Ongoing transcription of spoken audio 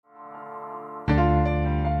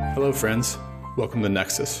Hello, friends. Welcome to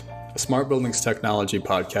Nexus, a smart buildings technology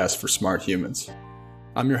podcast for smart humans.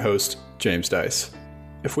 I'm your host, James Dice.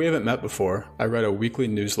 If we haven't met before, I write a weekly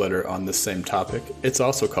newsletter on this same topic. It's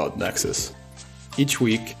also called Nexus. Each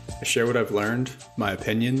week, I share what I've learned, my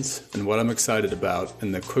opinions, and what I'm excited about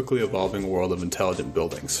in the quickly evolving world of intelligent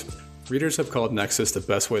buildings. Readers have called Nexus the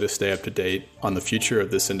best way to stay up to date on the future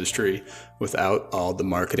of this industry without all the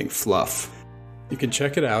marketing fluff. You can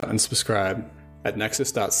check it out and subscribe at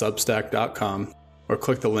nexus.substack.com or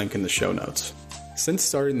click the link in the show notes. Since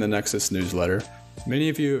starting the Nexus newsletter, many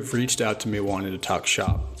of you have reached out to me wanting to talk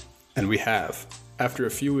shop, and we have. After a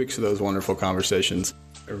few weeks of those wonderful conversations,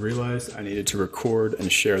 I realized I needed to record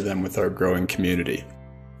and share them with our growing community.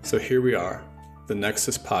 So here we are. The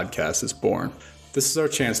Nexus podcast is born. This is our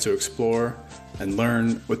chance to explore and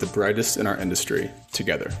learn with the brightest in our industry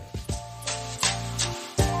together.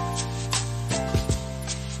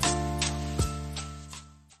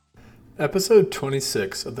 Episode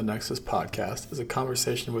 26 of the Nexus podcast is a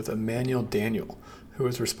conversation with Emmanuel Daniel, who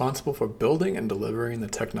is responsible for building and delivering the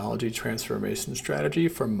technology transformation strategy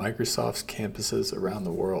for Microsoft's campuses around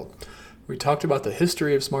the world. We talked about the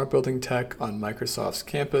history of smart building tech on Microsoft's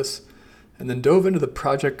campus, and then dove into the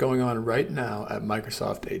project going on right now at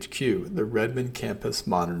Microsoft HQ, the Redmond Campus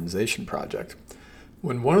Modernization Project.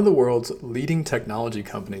 When one of the world's leading technology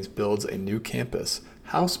companies builds a new campus,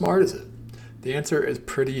 how smart is it? The answer is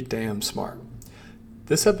pretty damn smart.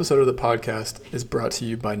 This episode of the podcast is brought to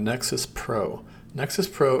you by Nexus Pro. Nexus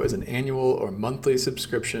Pro is an annual or monthly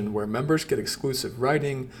subscription where members get exclusive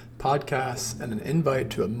writing, podcasts, and an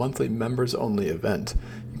invite to a monthly members-only event.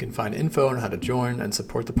 You can find info on how to join and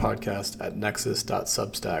support the podcast at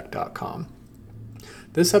nexus.substack.com.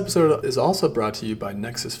 This episode is also brought to you by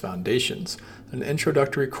Nexus Foundations, an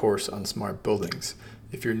introductory course on smart buildings.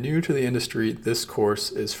 If you're new to the industry, this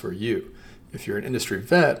course is for you. If you're an industry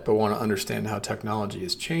vet but want to understand how technology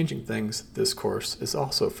is changing things, this course is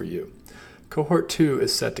also for you. Cohort 2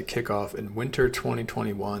 is set to kick off in winter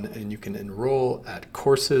 2021, and you can enroll at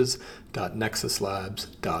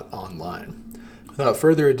courses.nexuslabs.online. Without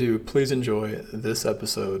further ado, please enjoy this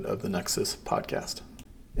episode of the Nexus podcast.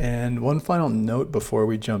 And one final note before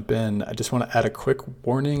we jump in, I just want to add a quick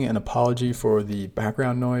warning and apology for the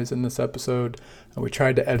background noise in this episode. We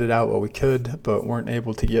tried to edit out what we could, but weren't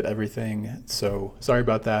able to get everything. So sorry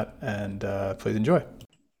about that, and please enjoy.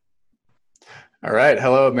 All right.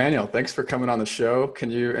 Hello, Emmanuel. Thanks for coming on the show. Can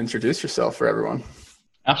you introduce yourself for everyone?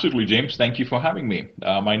 Absolutely, James. Thank you for having me.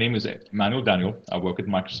 My name is Emmanuel Daniel. I work at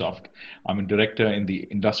Microsoft. I'm a director in the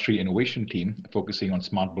industry innovation team, focusing on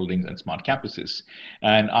smart buildings and smart campuses.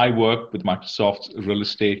 And I work with Microsoft's real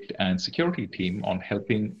estate and security team on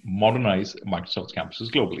helping modernize Microsoft's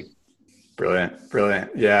campuses globally.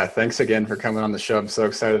 Brilliant. Yeah, thanks again for coming on the show. I'm so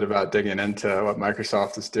excited about digging into what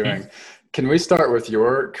Microsoft is doing. Can we start with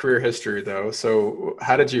your career history, though? So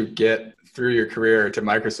how did you get through your career to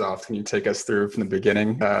Microsoft? Can you take us through from the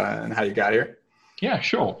beginning and how you got here? Yeah,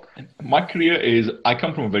 sure. My career I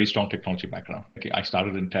come from a very strong technology background. Okay, I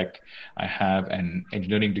started in tech. I have an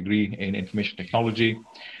engineering degree in information technology.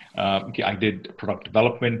 I did product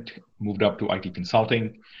development, moved up to IT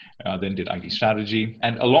consulting, then did IT strategy.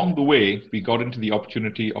 And along the way, we got into the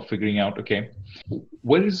opportunity of figuring out, okay,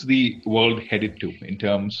 where is the world headed to in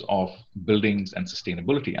terms of buildings and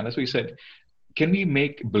sustainability? And that's why we said, can we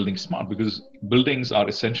make buildings smart? Because buildings are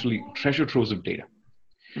essentially treasure troves of data.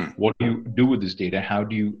 What do you do with this data? How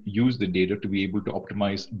do you use the data to be able to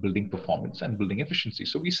optimize building performance and building efficiency?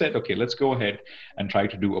 So we said, okay, let's go ahead and try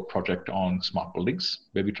to do a project on smart buildings,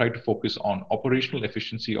 where we try to focus on operational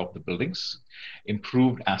efficiency of the buildings,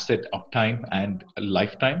 improved asset uptime and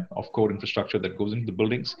lifetime of core infrastructure that goes into the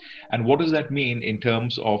buildings. And what does that mean in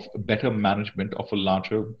terms of better management of a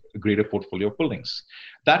larger, greater portfolio of buildings?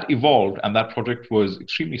 That evolved, and that project was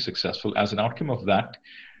extremely successful. As an outcome of that,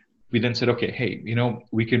 we then said, okay, hey,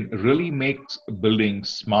 we can really make buildings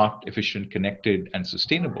smart, efficient, connected, and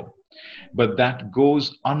sustainable. But that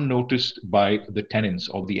goes unnoticed by the tenants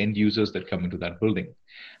or the end users that come into that building.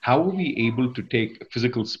 How are we able to take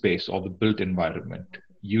physical space or the built environment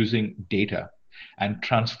using data and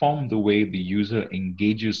transform the way the user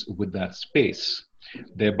engages with that space,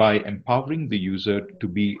 thereby empowering the user to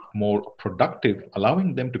be more productive,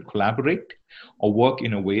 allowing them to collaborate or work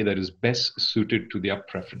in a way that is best suited to their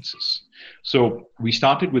preferences? So we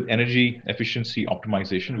started with energy efficiency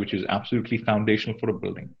optimization, which is absolutely foundational for a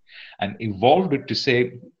building, and evolved it to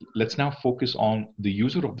say, let's now focus on the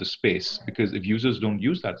user of the space, because if users don't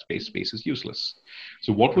use that space, space is useless.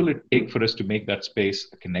 So what will it take for us to make that space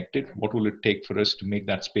connected? What will it take for us to make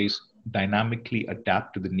that space dynamically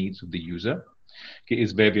adapt to the needs of the user? okay,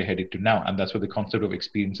 is where we're headed to now. And that's where the concept of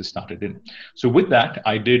experiences started in. So with that,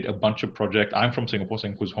 I did a bunch of projects. I'm from Singapore.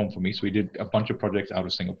 Singapore's home for me. So we did a bunch of projects out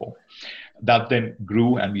of Singapore. That then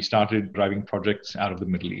grew and we started driving projects out of the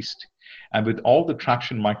Middle East. And with all the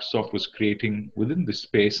traction Microsoft was creating within this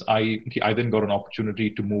space, I then got an opportunity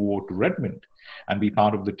to move over to Redmond and be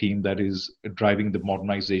part of the team that is driving the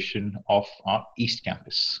modernization of our East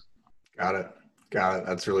Campus. Got it. Got it.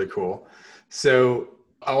 That's really cool. So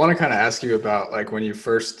I want to kind of ask you about like when you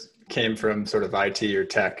first came from sort of IT or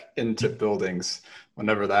tech into buildings,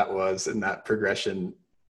 whenever that was in that progression.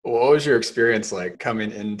 What was your experience like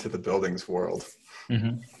coming into the buildings world?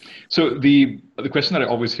 Mm-hmm. So the question that I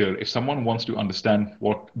always hear, if someone wants to understand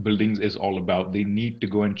what buildings is all about, they need to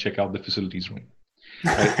go and check out the facilities room.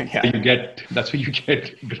 Right? Yeah. That's where you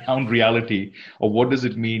get ground reality of what does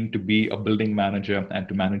it mean to be a building manager and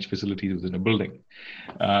to manage facilities within a building.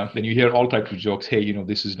 Then you hear all types of jokes. Hey,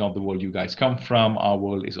 this is not the world you guys come from. Our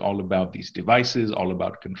world is all about these devices, all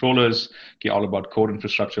about controllers, okay, all about core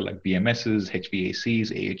infrastructure like BMSs,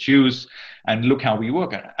 HVACs, AHUs, and look how we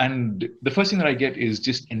work. And the first thing that I get is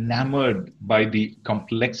just enamored by the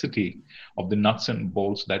complexity of the nuts and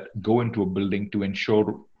bolts that go into a building to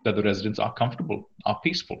ensure that the residents are comfortable, are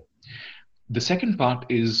peaceful. The second part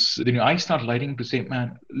is, I start lighting to say,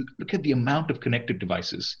 man, look at the amount of connected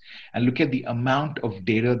devices and look at the amount of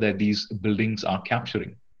data that these buildings are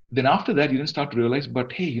capturing. Then after that, you then start to realize,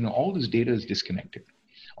 but hey, all this data is disconnected.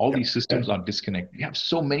 All these systems are disconnected. You have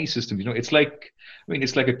so many systems. It's like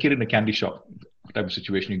a kid in a candy shop type of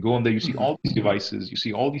situation. You go in there, you see all these devices, you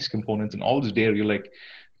see all these components and all this data. You're like,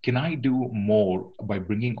 can I do more by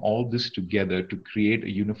bringing all this together to create a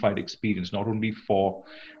unified experience, not only for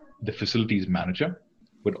the facilities manager,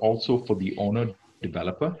 but also for the owner,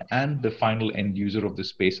 developer, and the final end user of the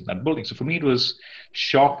space in that building? So for me, it was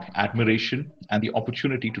shock, admiration, and the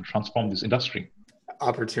opportunity to transform this industry.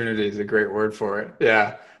 Opportunity is a great word for it.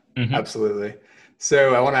 Yeah, Mm-hmm. absolutely.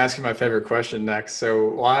 So I want to ask you my favorite question next. So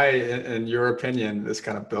why, in your opinion, this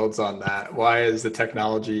kind of builds on that, why is the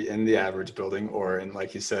technology in the average building or in,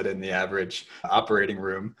 like you said, in the average operating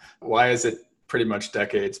room, why is it pretty much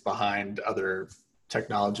decades behind other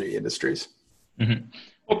technology industries? Mm-hmm.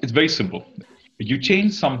 Well, it's very simple. You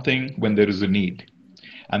change something when there is a need.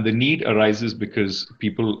 And the need arises because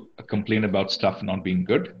people complain about stuff not being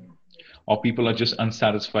good, or people are just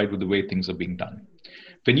unsatisfied with the way things are being done.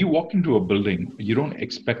 When you walk into a building, you don't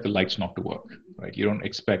expect the lights not to work, right? You don't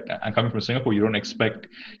expect, I'm coming from Singapore, you don't expect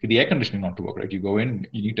the air conditioning not to work, right? You go in,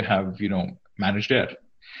 you need to have, managed air.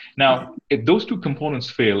 Now, if those two components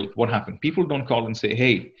fail, what happens? People don't call and say,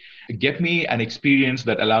 hey, get me an experience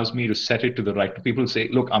that allows me to set it to the right. People say,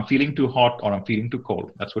 look, I'm feeling too hot or I'm feeling too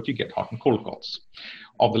cold. That's what you get, hot and cold calls.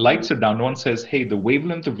 Or the lights are down. No one says, hey, the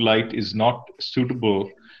wavelength of light is not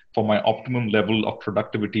suitable for my optimum level of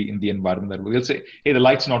productivity in the environment that we'll say, hey, the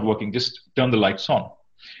light's not working, just turn the lights on.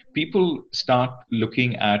 People start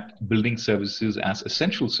looking at building services as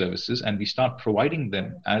essential services, and we start providing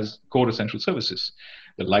them as core essential services.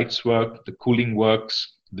 The lights work, the cooling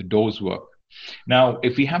works, the doors work. Now,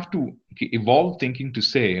 if we have to evolve thinking to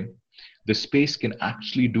say, the space can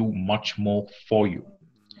actually do much more for you.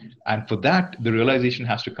 And for that, the realization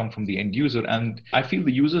has to come from the end user. And I feel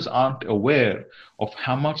the users aren't aware of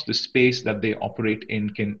how much the space that they operate in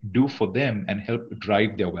can do for them and help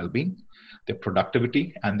drive their well-being, their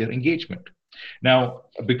productivity, and their engagement. Now,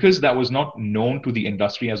 because that was not known to the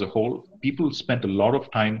industry as a whole, people spent a lot of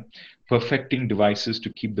time perfecting devices to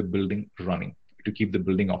keep the building running, to keep the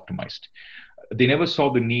building optimized. They never saw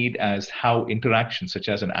the need as how interactions such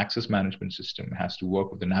as an access management system has to work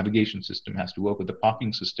with the navigation system, has to work with the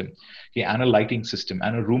parking system, okay, and a lighting system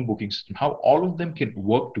and a room booking system, how all of them can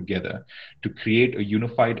work together to create a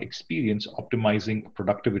unified experience optimizing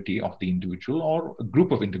productivity of the individual or a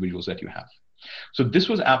group of individuals that you have. So this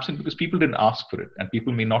was absent because people didn't ask for it, and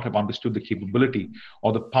people may not have understood the capability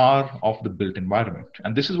or the power of the built environment.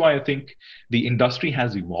 And this is why I think the industry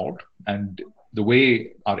has evolved, and the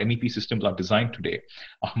way our MEP systems are designed today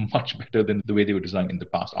are much better than the way they were designed in the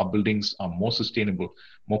past. Our buildings are more sustainable,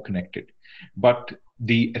 more connected. But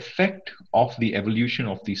the effect of the evolution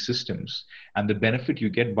of these systems and the benefit you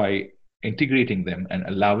get by integrating them and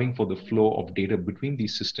allowing for the flow of data between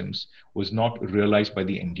these systems was not realized by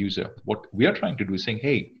the end user. What we are trying to do is saying,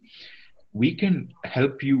 hey, we can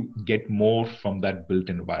help you get more from that built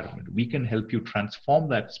environment. We can help you transform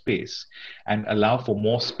that space and allow for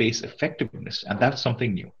more space effectiveness. And that's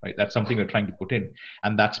something new, right? That's something we're trying to put in.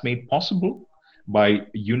 And that's made possible by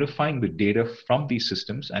unifying the data from these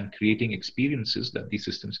systems and creating experiences that these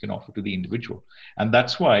systems can offer to the individual. And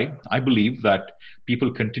that's why I believe that people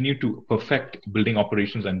continue to perfect building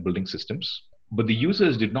operations and building systems. but the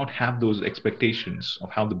users did not have those expectations of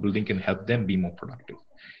how the building can help them be more productive.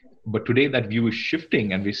 But today that view is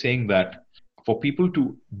shifting, and we're saying that for people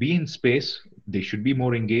to be in space, they should be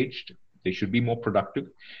more engaged, they should be more productive,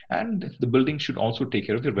 and the building should also take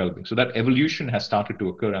care of their well-being. So that evolution has started to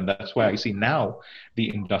occur, and that's why I see now the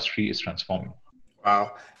industry is transforming.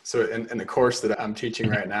 Wow. So in the course that I'm teaching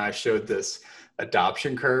right now, I showed this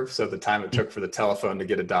adoption curve. So the time it took for the telephone to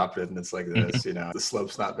get adopted, and it's like this, the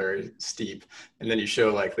slope's not very steep. And then you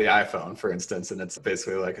show like the iPhone, for instance, and it's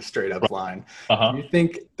basically like a straight up line. Do you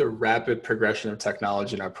think the rapid progression of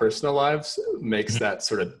technology in our personal lives makes that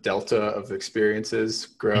sort of delta of experiences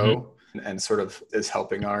grow and sort of is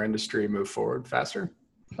helping our industry move forward faster?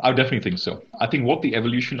 I definitely think so. I think what the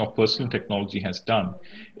evolution of personal technology has done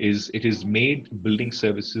is it has made building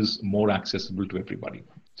services more accessible to everybody.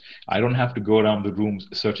 I don't have to go around the rooms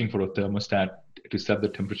searching for a thermostat to set the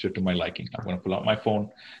temperature to my liking. I'm going to pull out my phone.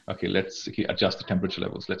 Okay, let's adjust the temperature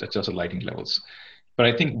levels. Let's adjust the lighting levels. But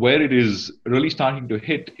I think where it is really starting to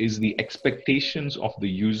hit is the expectations of the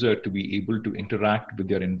user to be able to interact with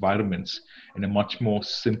their environments in a much more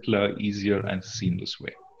simpler, easier, and seamless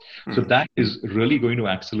way. So that is really going to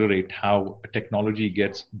accelerate how technology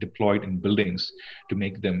gets deployed in buildings to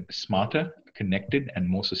make them smarter, connected, and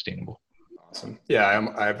more sustainable. Awesome. Yeah,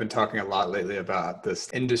 I've been talking a lot lately about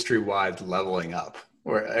this industry-wide leveling up,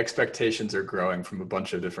 where expectations are growing from a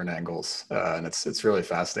bunch of different angles, and it's really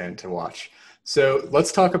fascinating to watch. So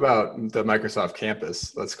let's talk about the Microsoft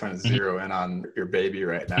campus. Let's kind of zero in on your baby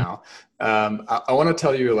right now. I want to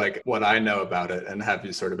tell you like what I know about it and have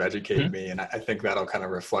you sort of educate me. And I think that'll kind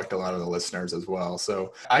of reflect a lot of the listeners as well.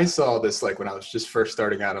 So I saw this like when I was just first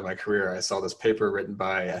starting out in my career, I saw this paper written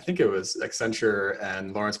by, I think it was Accenture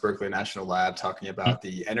and Lawrence Berkeley National Lab talking about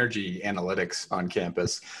the energy analytics on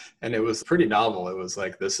campus. And it was pretty novel. It was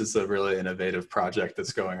like, this is a really innovative project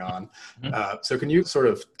that's going on. So can you sort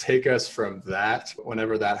of take us from that,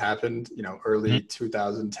 whenever that happened, early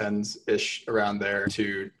 2010s ish around there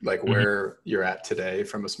to like where you're at today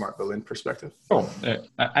from a smart building perspective? Oh,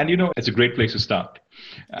 and it's a great place to start.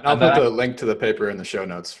 And I'll put the link to the paper in the show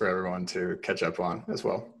notes for everyone to catch up on as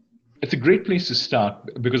well. It's a great place to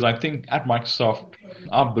start because I think at Microsoft,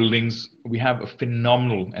 our buildings, we have a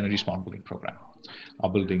phenomenal energy smart building program. Our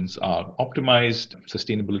buildings are optimized.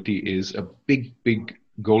 Sustainability is a big, big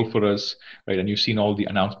goal for us, right? And you've seen all the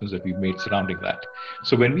announcements that we've made surrounding that.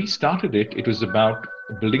 So when we started it, it was about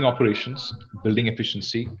building operations, building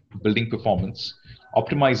efficiency, building performance,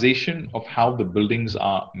 optimization of how the buildings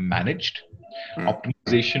are managed,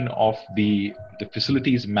 optimization of the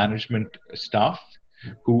facilities management staff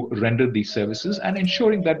who render these services, and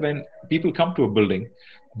ensuring that when people come to a building,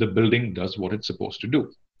 the building does what it's supposed to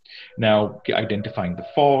do. Now, identifying the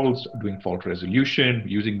faults, doing fault resolution,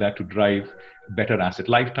 using that to drive better asset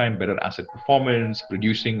lifetime, better asset performance,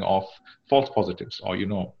 reducing of false positives, or,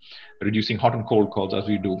 reducing hot and cold calls as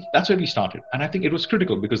we do. That's where we started. And I think it was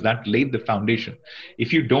critical because that laid the foundation.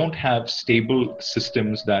 If you don't have stable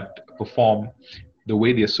systems that perform the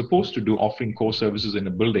way they're supposed to do, offering core services in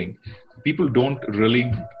a building, people don't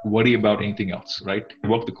really worry about anything else, right?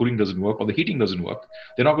 The cooling doesn't work or the heating doesn't work.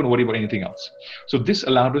 They're not going to worry about anything else. So this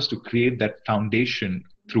allowed us to create that foundation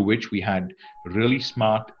through which we had really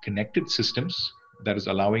smart connected systems that is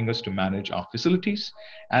allowing us to manage our facilities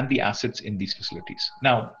and the assets in these facilities.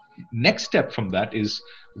 Now, next step from that is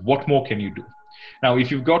what more can you do? Now,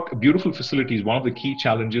 if you've got beautiful facilities, one of the key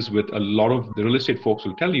challenges with a lot of the real estate folks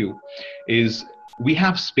will tell you is we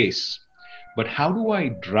have space, but how do I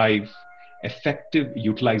drive effective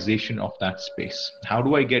utilization of that space? How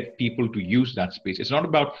do I get people to use that space? It's not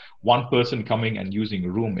about one person coming and using a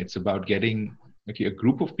room. It's about getting a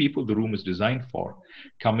group of people the room is designed for,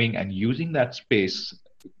 coming and using that space,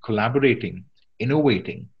 collaborating,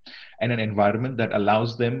 innovating, in an environment that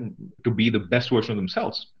allows them to be the best version of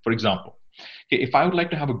themselves. For example, if I would like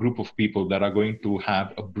to have a group of people that are going to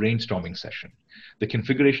have a brainstorming session, the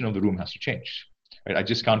configuration of the room has to change. Right? I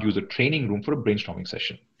just can't use a training room for a brainstorming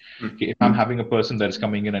session. If I'm having a person that is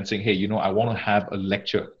coming in and saying, hey, I want to have a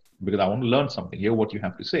lecture because I want to learn something, hear what you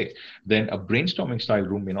have to say, then a brainstorming style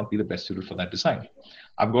room may not be the best suited for that design.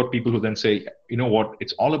 I've got people who then say,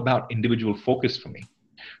 it's all about individual focus for me.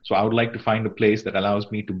 So I would like to find a place that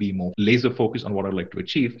allows me to be more laser focused on what I'd like to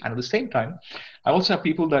achieve. And at the same time, I also have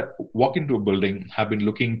people that walk into a building, have been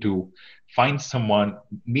looking to find someone,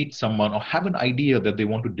 meet someone, or have an idea that they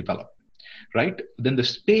want to develop. Right? Then the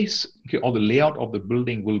space or the layout of the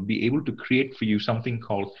building will be able to create for you something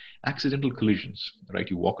called accidental collisions, right?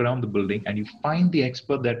 You walk around the building and you find the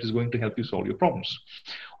expert that is going to help you solve your problems.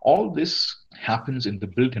 All this happens in the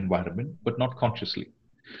built environment, but not consciously.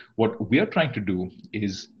 What we are trying to do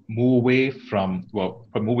is move away from, well,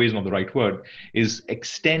 move away is not the right word, is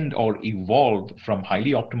extend or evolve from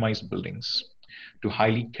highly optimized buildings to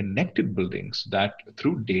highly connected buildings that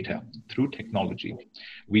through data, through technology,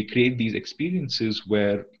 we create these experiences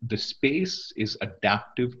where the space is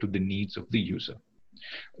adaptive to the needs of the user.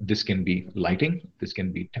 This can be lighting, this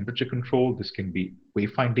can be temperature control, this can be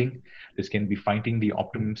wayfinding, this can be finding the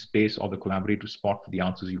optimum space or the collaborative spot for the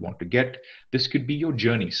answers you want to get. This could be your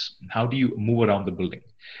journeys. How do you move around the building?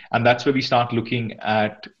 And that's where we start looking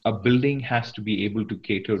at a building has to be able to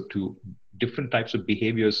cater to different types of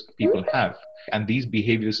behaviors people have. And these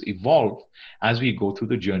behaviors evolve as we go through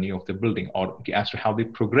the journey of the building, or as to how they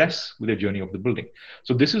progress with the journey of the building.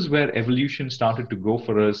 So this is where evolution started to go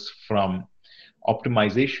for us, from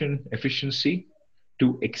optimization, efficiency,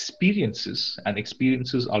 to experiences, and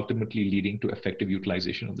experiences ultimately leading to effective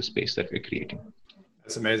utilization of the space that we're creating.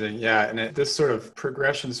 That's amazing. Yeah. And this sort of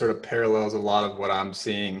progression sort of parallels a lot of what I'm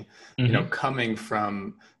seeing, coming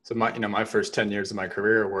from, so my first 10 years of my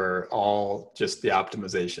career were all just the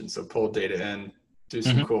optimization. So pull data in, do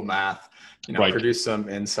some cool math, Right. produce some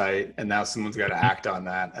insight, and now someone's got to act on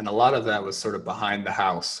that. And a lot of that was sort of behind the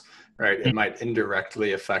house, right? It might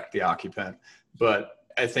indirectly affect the occupant, but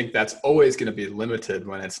I think that's always going to be limited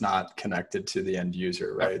when it's not connected to the end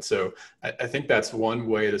user, right? So I think that's one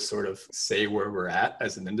way to sort of say where we're at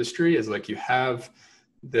as an industry, is like you have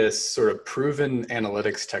this sort of proven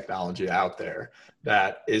analytics technology out there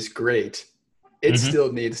that is great. It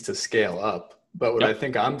still needs to scale up. But what I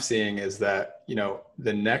think I'm seeing is that,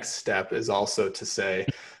 the next step is also to say,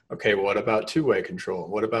 okay, well, what about two-way control?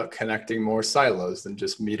 What about connecting more silos than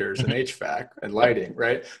just meters and HVAC and lighting,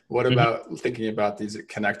 right? What about thinking about these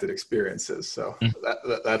connected experiences? So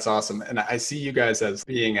that's awesome. And I see you guys as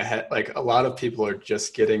being ahead. Like, a lot of people are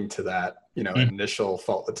just getting to that, initial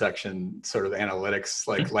fault detection sort of analytics,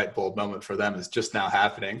 like light bulb moment for them is just now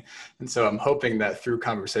happening. And so I'm hoping that through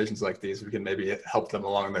conversations like these, we can maybe help them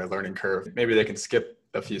along their learning curve. Maybe they can skip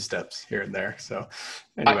a few steps here and there. So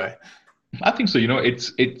anyway. I think so.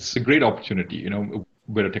 It's a great opportunity.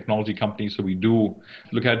 We're a technology company, so we do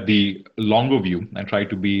look at the longer view and try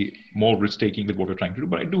to be more risk-taking with what we're trying to do.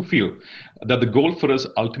 But I do feel that the goal for us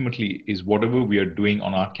ultimately is whatever we are doing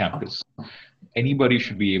on our campus, anybody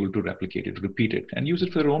should be able to replicate it, repeat it, and use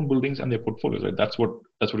it for their own buildings and their portfolios. Right? That's what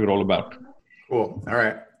we're all about. Cool. All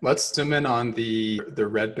right. Let's zoom in on the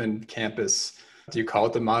Redmond campus. Do you call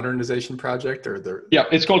it the modernization project or the? Yeah,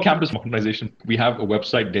 it's called Campus Modernization. We have a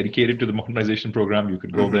website dedicated to the modernization program. You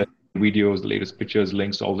could go there, videos, the latest pictures,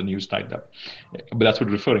 links, all the news tied up. But that's what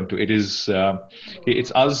we're referring to.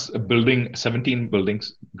 It's us building 17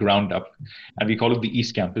 buildings ground up, and we call it the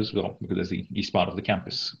East Campus, well, because that's the east part of the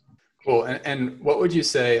campus. Cool. And what would you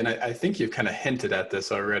say, and I think you've kind of hinted at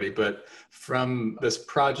this already, but from this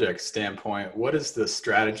project standpoint, what is the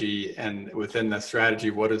strategy? And within the strategy,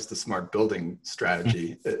 what is the smart building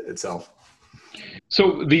strategy itself?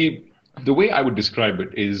 So the way I would describe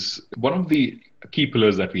it is, one of the key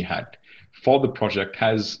pillars that we had for the project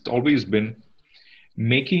has always been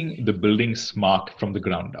making the building smart from the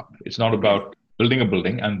ground up. It's not about building a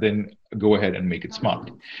building and then go ahead and make it smart.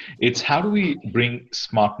 It's how do we bring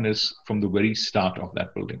smartness from the very start of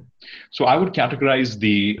that building. So I would categorize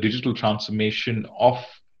the digital transformation of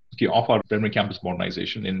our Redmond campus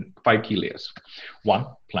modernization in 5 key layers. 1,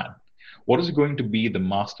 plan. What is going to be the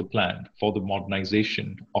master plan for the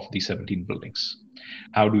modernization of the 17 buildings?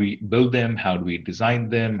 How do we build them? How do we design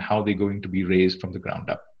them? How are they going to be raised from the ground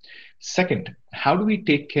up? Second, how do we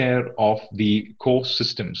take care of the core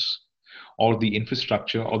systems or the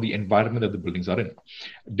infrastructure or the environment that the buildings are in?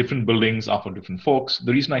 Different buildings are for different folks.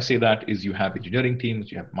 The reason I say that is you have engineering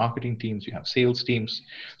teams, you have marketing teams, you have sales teams.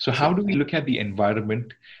 So how do we look at the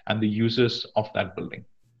environment and the users of that building?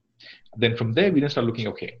 Then from there, we then start looking,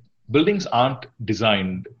 okay, buildings aren't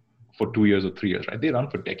designed for 2 years or 3 years, right? They run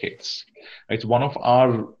for decades. It's one of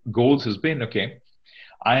our goals has been, okay,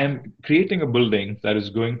 I am creating a building that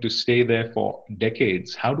is going to stay there for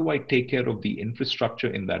decades. How do I take care of the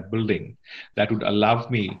infrastructure in that building that would allow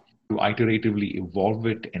me to iteratively evolve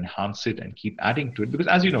it, enhance it, and keep adding to it? Because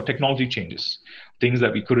as you know, technology changes. Things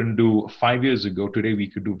that we couldn't do 5 years ago, today we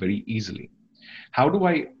could do very easily. How do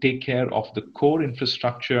I take care of the core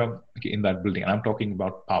infrastructure in that building? And I'm talking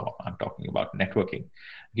about power. I'm talking about networking.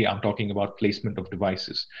 I'm talking about placement of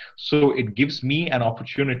devices. So it gives me an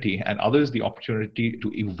opportunity and others the opportunity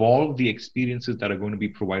to evolve the experiences that are going to be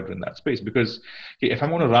provided in that space. Because if I'm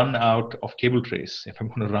going to run out of cable trays, if I'm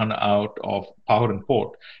going to run out of power and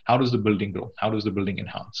port, how does the building grow? How does the building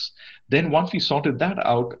enhance? Then once we sorted that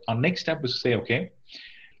out, our next step is to say, okay,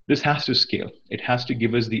 This has to scale. It has to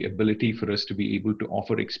give us the ability for us to be able to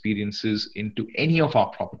offer experiences into any of our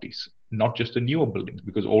properties, not just the newer buildings,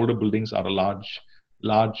 because older buildings are a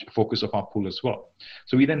large focus of our pool as well.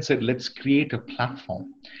 So we then said, let's create a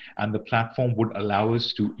platform, and the platform would allow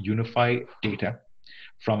us to unify data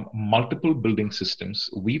from multiple building systems,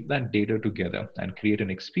 weave that data together, and create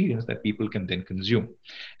an experience that people can then consume.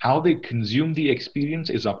 How they consume the experience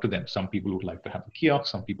is up to them. Some people would like to have a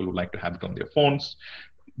kiosk, some people would like to have it on their phones,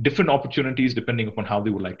 different opportunities depending upon how they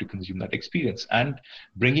would like to consume that experience. And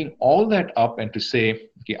bringing all that up and to say,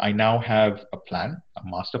 okay, I now have a plan, a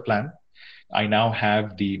master plan. I now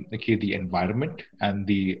have the environment and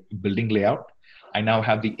the building layout. I now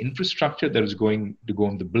have the infrastructure that is going to go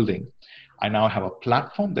in the building. I now have a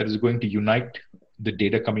platform that is going to unite the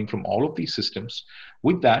data coming from all of these systems.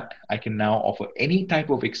 With that, I can now offer any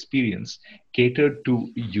type of experience catered to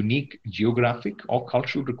unique geographic or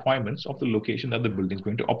cultural requirements of the location that the building is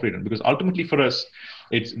going to operate in. Because ultimately for us,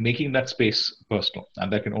 it's making that space personal.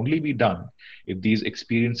 And that can only be done if these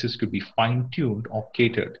experiences could be fine-tuned or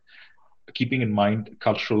catered, keeping in mind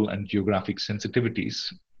cultural and geographic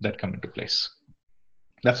sensitivities that come into place.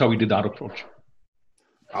 That's how we did our approach.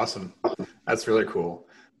 Awesome. That's really cool.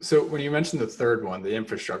 So when you mentioned the third one, the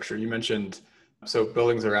infrastructure, you mentioned, so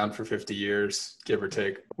buildings around for 50 years, give or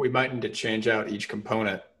take, we might need to change out each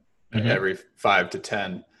component every 5 to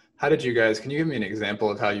 10. How did you guys, can you give me an example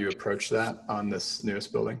of how you approach that on this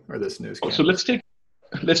newest building or this newest campus? So let's take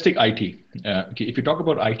IT. Okay, if you talk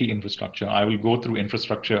about IT infrastructure, I will go through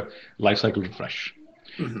infrastructure lifecycle refresh.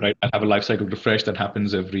 Right? I have a life cycle refresh that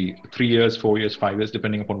happens every 3 years, 4 years, 5 years,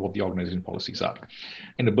 depending upon what the organization policies are.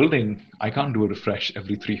 In a building, I can't do a refresh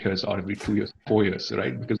every 3 years or every 2 years, 4 years,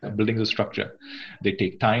 right? Because a building is a structure. They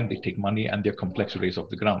take time, they take money, and they're complex to raise off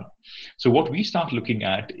the ground. So what we start looking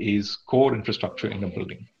at is core infrastructure in a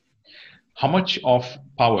building. How much of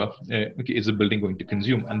power is a building going to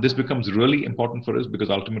consume? And this becomes really important for us because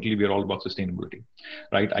ultimately we are all about sustainability,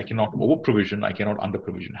 right? I cannot over-provision, I cannot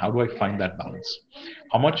under-provision. How do I find that balance?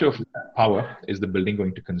 How much of power is the building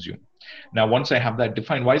going to consume? Now, once I have that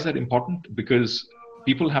defined, why is that important? Because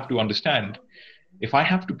people have to understand, if I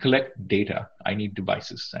have to collect data, I need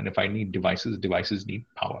devices. And if I need devices, devices need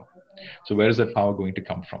power. So where is that power going to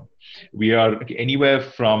come from? We are anywhere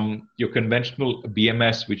from your conventional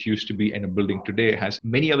BMS, which used to be in a building today, has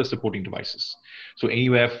many other supporting devices. So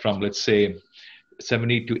anywhere from, let's say,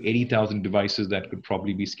 70 to 80,000 devices that could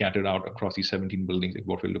probably be scattered out across these 17 buildings is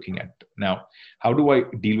what we're looking at. Now, how do I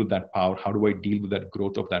deal with that power? How do I deal with that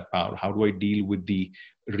growth of that power? How do I deal with the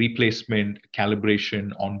replacement,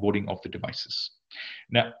 calibration, onboarding of the devices?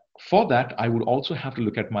 Now, for that, I would also have to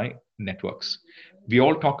look at my networks. We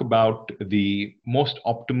all talk about the most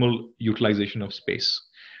optimal utilization of space.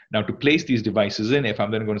 Now, to place these devices in, if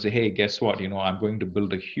I'm then going to say, hey, guess what? I'm going to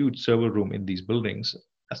build a huge server room in these buildings,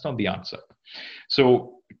 that's not the answer.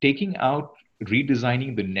 So taking out,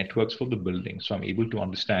 redesigning the networks for the building, so I'm able to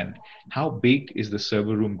understand how big is the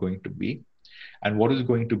server room going to be, and what is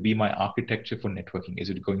going to be my architecture for networking? Is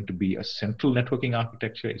it going to be a central networking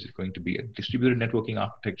architecture? Is it going to be a distributed networking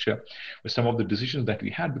architecture? With some of the decisions that we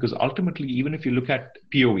had, because ultimately, even if you look at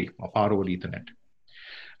PoE, or Power over Ethernet,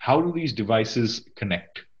 how do these devices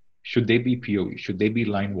connect? Should they be PoE? Should they be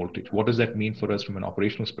line voltage? What does that mean for us from an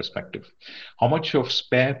operational perspective? How much of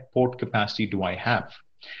spare port capacity do I have?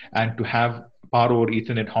 And to have Power over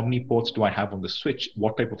Ethernet, how many ports do I have on the switch?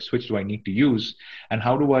 What type of switch do I need to use? And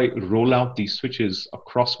how do I roll out these switches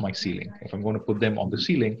across my ceiling? If I'm going to put them on the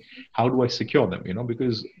ceiling, how do I secure them?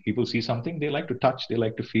 Because people see something, they like to touch, they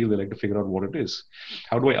like to feel, they like to figure out what it is.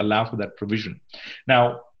 How do I allow for that provision?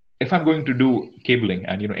 Now, if I'm going to do cabling,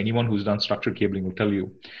 and anyone who's done structured cabling will tell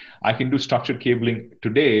you, I can do structured cabling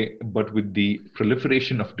today, but with the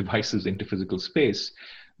proliferation of devices into physical space,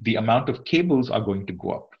 the amount of cables are going to go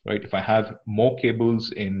up, right? If I have more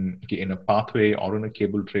cables in a pathway or in a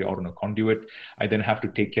cable tray or in a conduit, I then have to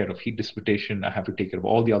take care of heat dissipation. I have to take care of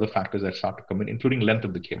all the other factors that start to come in, including length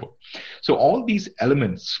of the cable. So all these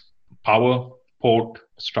elements, power, port,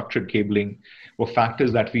 structured cabling, were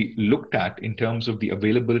factors that we looked at in terms of the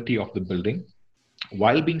availability of the building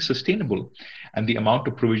while being sustainable and the amount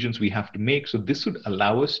of provisions we have to make. So this would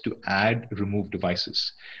allow us to add, remove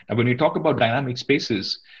devices. Now, when we talk about dynamic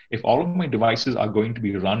spaces, if all of my devices are going to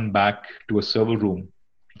be run back to a server room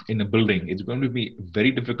in a building, it's going to be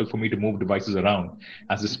very difficult for me to move devices around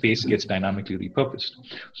as the space gets dynamically repurposed.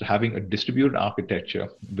 So having a distributed architecture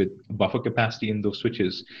with buffer capacity in those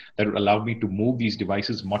switches that would allow me to move these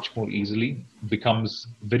devices much more easily becomes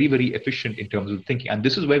very, very efficient in terms of thinking. And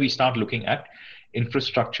this is where we start looking at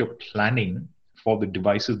infrastructure planning for the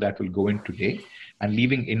devices that will go in today and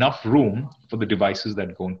leaving enough room for the devices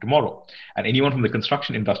that go in tomorrow. And anyone from the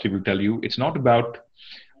construction industry will tell you it's not about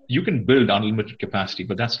you can build unlimited capacity,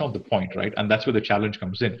 but that's not the point, right? And that's where the challenge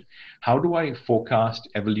comes in. How do I forecast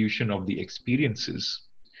evolution of the experiences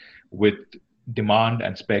with demand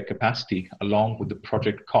and spare capacity along with the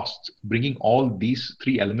project costs? Bringing all these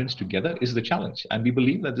three elements together is the challenge. And we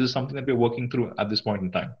believe that this is something that we're working through at this point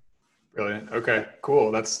in time. Brilliant. Okay,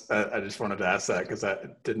 cool. I just wanted to ask that because I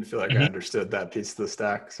didn't feel like I understood that piece of the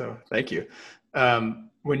stack. So thank you.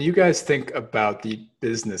 When you guys think about the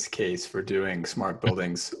business case for doing smart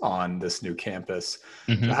buildings on this new campus,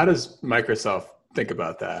 so how does Microsoft think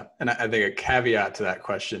about that? And I think a caveat to that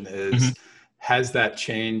question is, has that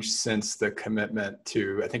changed since the commitment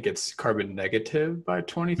to, I think it's carbon negative by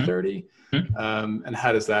 2030? And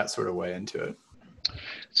how does that sort of weigh into it?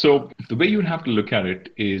 So the way you would have to look at it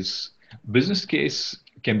is business case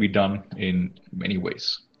can be done in many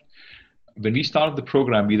ways. When we started the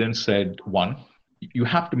program, we then said, one, you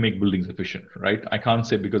have to make buildings efficient, right? I can't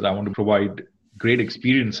say because I want to provide great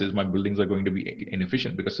experiences, my buildings are going to be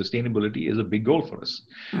inefficient, because sustainability is a big goal for us,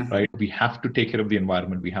 right? We have to take care of the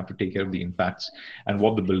environment. We have to take care of the impacts and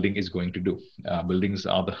what the building is going to do. Buildings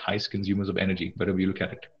are the highest consumers of energy, wherever you look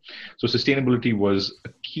at it. So sustainability was a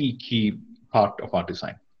key part of our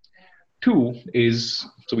design. Two is,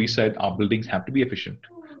 so we said our buildings have to be efficient.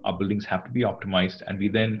 Our buildings have to be optimized. And we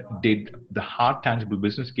then did the hard, tangible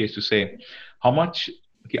business case to say, how much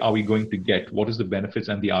are we going to get? What is the benefits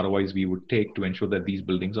and the ROIs we would take to ensure that these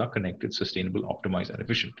buildings are connected, sustainable, optimized, and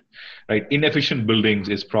efficient, right? Inefficient buildings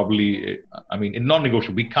is probably,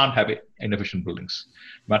 non-negotiable. We can't have inefficient buildings,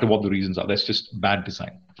 no matter what the reasons are. That's just bad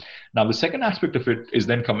design. Now, the second aspect of it is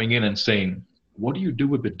then coming in and saying, what do you do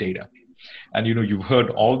with the data? And, you've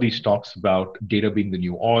heard all these talks about data being the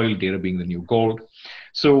new oil, data being the new gold.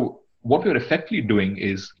 So what we're effectively doing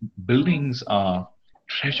is buildings are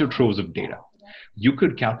treasure troves of data. You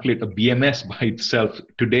could calculate a BMS by itself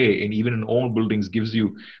today, and even in old buildings gives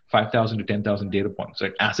you 5,000 to 10,000 data points,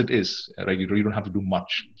 right? As it is, right? You really don't have to do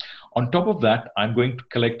much. On top of that, I'm going to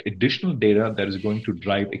collect additional data that is going to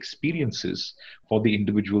drive experiences for the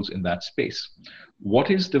individuals in that space.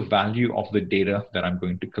 What is the value of the data that I'm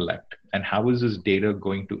going to collect? And how is this data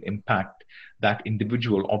going to impact that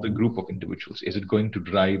individual or the group of individuals? Is it going to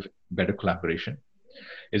drive better collaboration?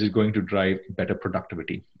 Is it going to drive better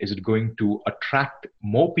productivity? Is it going to attract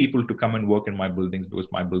more people to come and work in my buildings because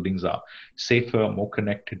my buildings are safer, more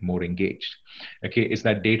connected, more engaged? Okay, is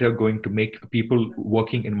that data going to make people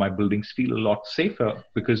working in my buildings feel a lot safer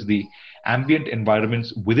because the ambient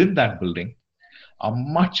environments within that building are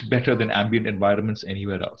much better than ambient environments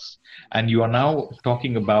anywhere else? And you are now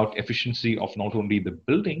talking about efficiency of not only the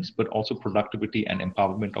buildings, but also productivity and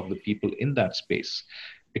empowerment of the people in that space.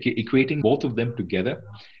 Okay, equating both of them together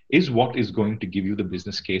is what is going to give you the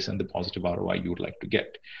business case and the positive ROI you would like to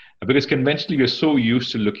get. Because conventionally, we're so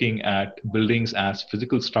used to looking at buildings as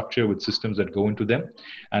physical structure with systems that go into them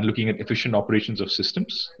and looking at efficient operations of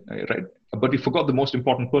systems, right? But we forgot the most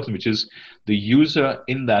important person, which is the user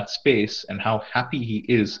in that space and how happy he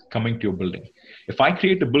is coming to your building. If I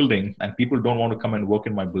create a building and people don't want to come and work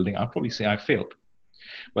in my building, I'll probably say I failed.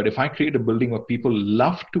 But if I create a building where people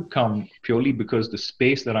love to come purely because the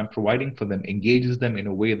space that I'm providing for them engages them in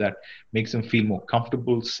a way that makes them feel more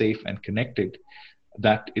comfortable, safe, and connected,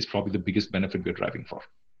 that is probably the biggest benefit we're driving for.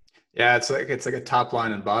 Yeah, it's like a top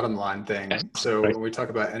line and bottom line thing. Yes, so right. When we talk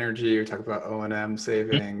about energy, we talk about O&M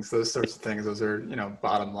savings, those sorts of things. Those are,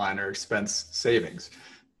 bottom line or expense savings.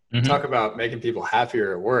 Talk about making people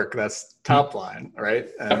happier at work. That's top line, right?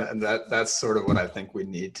 And that's sort of what I think we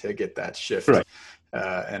need to get that shift Right.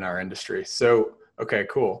 In our industry. So, okay,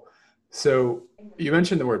 cool. So you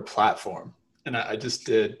mentioned the word platform, and I just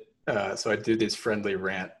did. So I do these friendly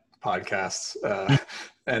rant podcasts,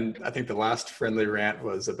 and I think the last friendly rant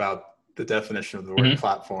was about the definition of the word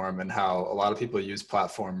platform and how a lot of people use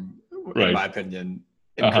platform, in my opinion,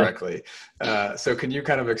 incorrectly. So can you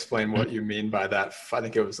kind of explain what you mean by that? I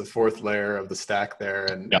think it was the fourth layer of the stack there,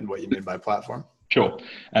 and what you mean by platform. Sure.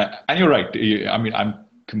 And you're right. I mean, I'm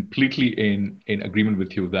completely in agreement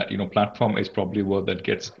with you that, platform is probably a word that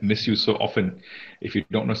gets misused so often. If you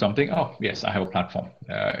don't know something, oh, yes, I have a platform.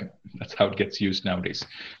 That's how it gets used nowadays.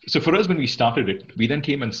 So for us, when we started it, we then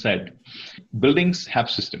came and said, buildings have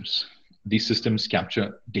systems. These systems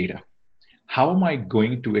capture data. How am I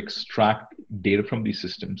going to extract data from these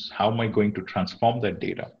systems? How am I going to transform that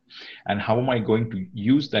data? And how am I going to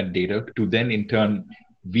use that data to then in turn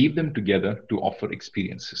weave them together to offer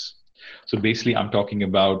experiences? So basically, I'm talking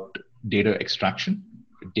about data extraction,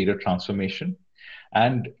 data transformation,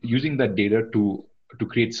 and using that data to to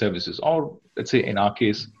create services, or let's say in our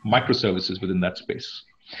case, microservices within that space.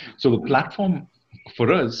 So the platform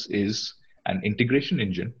for us is an integration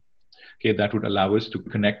engine, okay, that would allow us to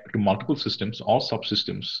connect to multiple systems or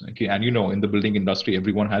subsystems. Okay, and in the building industry,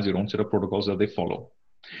 everyone has their own set of protocols that they follow.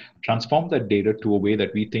 Transform that data to a way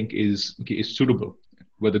that we think is suitable.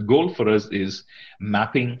 Where the goal for us is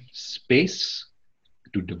mapping space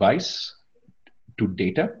to device to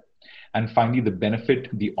data, and finally the benefit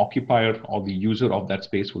the occupier or the user of that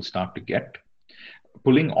space will start to get.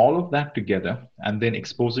 Pulling all of that together and then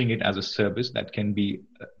exposing it as a service that can be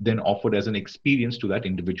then offered as an experience to that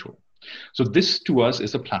individual. So this to us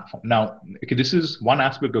is a platform. Now, okay, this is one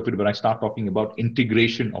aspect of it where I start talking about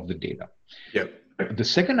integration of the data. Yep. The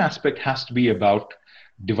second aspect has to be about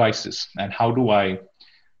devices and how do I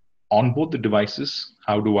onboard the devices,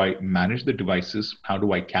 how do I manage the devices, how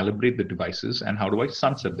do I calibrate the devices, and how do I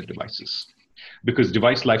sunset the devices. Because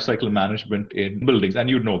device lifecycle management in buildings, and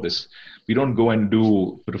you know this, we don't go and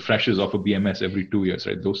do refreshes of a BMS every 2 years,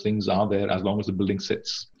 right? Those things are there as long as the building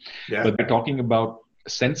sits. Yeah. But we're talking about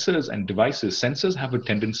sensors and devices. Sensors have a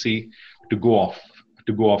tendency to go off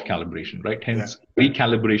calibration, right? Hence,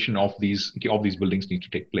 recalibration of these buildings need to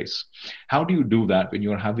take place. How do you do that when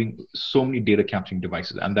you're having so many data capturing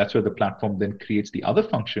devices? And that's where the platform then creates the other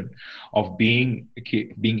function of being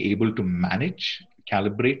able to manage,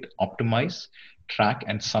 calibrate, optimize, track,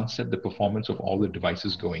 and sunset the performance of all the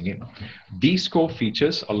devices going in. These core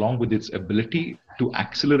features, along with its ability to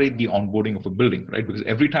accelerate the onboarding of a building, right? Because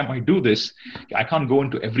every time I do this, I can't go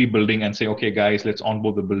into every building and say, okay, guys, let's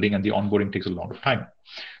onboard the building, and the onboarding takes a lot of time.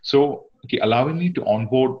 So, allowing me to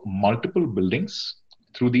onboard multiple buildings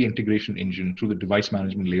through the integration engine, through the device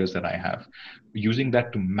management layers that I have, using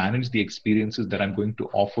that to manage the experiences that I'm going to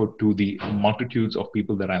offer to the multitudes of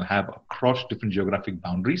people that I'll have across different geographic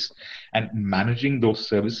boundaries, and managing those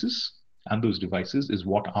services and those devices is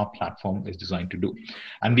what our platform is designed to do.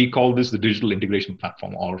 And we call this the Digital Integration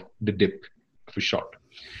Platform, or the DIP for short.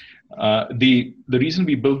 The reason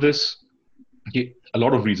we built this, a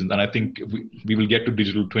lot of reasons, and I think we will get to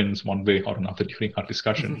digital twins one way or another during our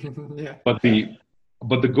discussion. Yeah.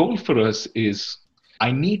 But the goal for us is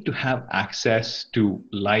I need to have access to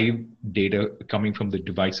live data coming from the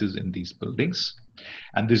devices in these buildings.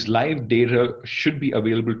 And this live data should be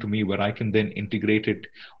available to me where I can then integrate it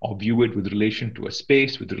or view it with relation to a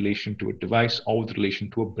space, with relation to a device, or with relation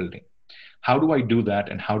to a building. How do I do that,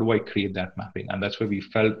 and how do I create that mapping? And that's where we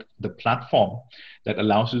felt the platform that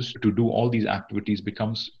allows us to do all these activities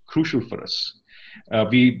becomes crucial for us.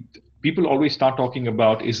 People always start talking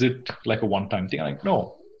about, is it like a one-time thing? I'm like,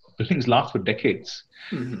 no, buildings last for decades.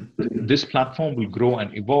 Mm-hmm. This platform will grow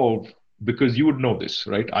and evolve because you would know this,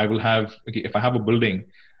 right? I will have, if I have a building,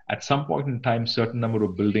 at some point in time, certain number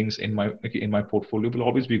of buildings in my portfolio will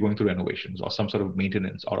always be going through renovations or some sort of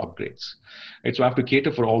maintenance or upgrades. Right? So I have to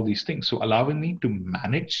cater for all these things. So allowing me to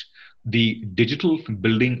manage the digital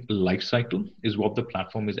building lifecycle is what the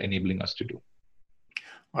platform is enabling us to do.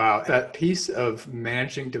 Wow, that piece of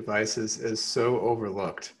managing devices is so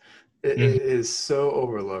overlooked. It is so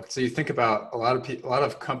overlooked. So you think about a lot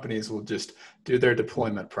of companies will just do their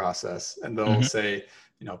deployment process, and they'll say,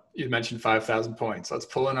 you mentioned 5,000 points. Let's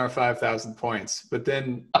pull in our 5,000 points. But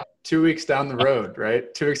then 2 weeks down the road,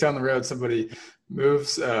 right? 2 weeks down the road, somebody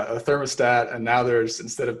moves a thermostat, and now there's,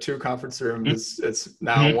 instead of 2 conference rooms, it's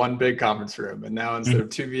now 1 big conference room. And now instead of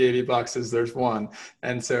 2 V80 boxes, there's 1.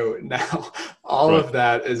 And so now all of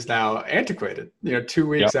that is now antiquated, 2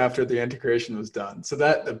 weeks after the integration was done. So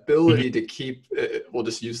that ability to keep, we'll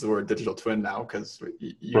just use the word digital twin now because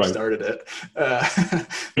you started it.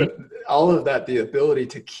 But all of that, the ability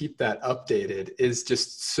to keep that updated is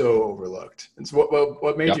just so overlooked. And so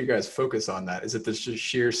what made you guys focus on that? Is it the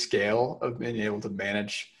sheer scale of being able to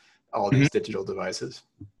manage all these digital devices?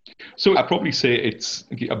 So I'd probably say it's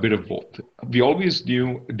a bit of both. We always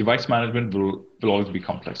knew device management will always be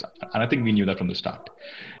complex. And I think we knew that from the start.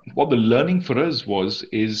 What the learning for us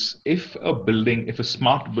is if a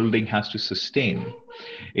smart building has to sustain,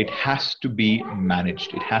 it has to be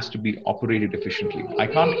managed. It has to be operated efficiently. I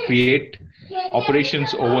can't create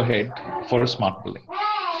operations overhead for a smart building.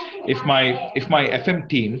 If my FM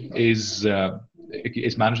team is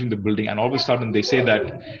managing the building, and all of a sudden they say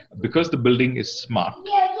that because the building is smart,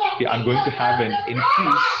 I'm going to have an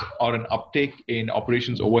increase or an uptake in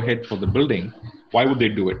operations overhead for the building, why would they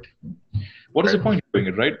do it? What is the point of doing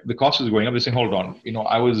it, right? The cost is going up. They're saying, hold on,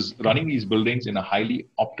 I was running these buildings in a highly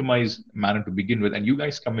optimized manner to begin with, and you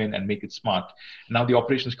guys come in and make it smart. Now the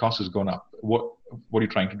operations cost has gone up. What are you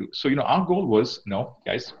trying to do? So, our goal was, no,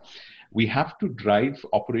 guys, We have to drive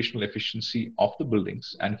operational efficiency of the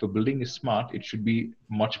buildings. And if a building is smart, it should be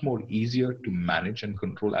much more easier to manage and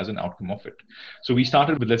control as an outcome of it. So we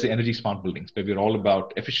started with, let's say, energy smart buildings, where we're all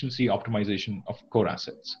about efficiency, optimization of core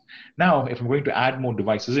assets. Now, if I'm going to add more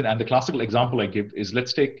devices in, and the classical example I give is,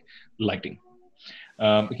 let's take lighting.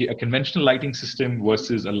 Okay, a conventional lighting system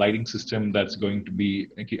versus a lighting system that's going to be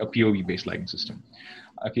a PoE-based lighting system.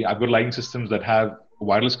 Okay, I've got lighting systems that have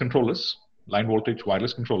wireless controllers, line voltage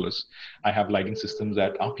wireless controllers. I have lighting systems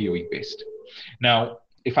that are PoE-based. Now,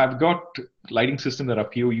 if I've got lighting systems that are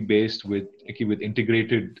PoE-based with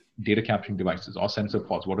integrated data capturing devices or sensor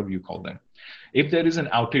pods, whatever you call them, if there is an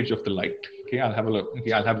outage of the light, I'll have a look.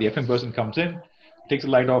 I'll have the FM person comes in, takes the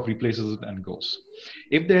light off, replaces it, and goes.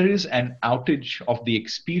 If there is an outage of the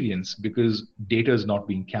experience because data is not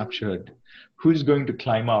being captured, who's going to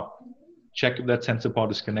climb up, check if that sensor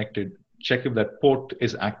pod is connected, check if that port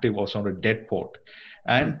is active or it's not a dead port?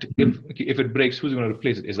 And if it breaks, who's going to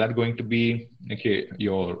replace it? Is that going to be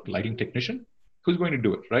your lighting technician? Who's going to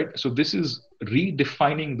do it, right? So this is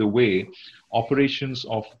redefining the way operations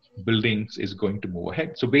of buildings is going to move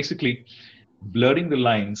ahead. So basically, blurring the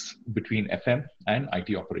lines between FM and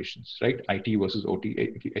IT operations, right? IT versus OT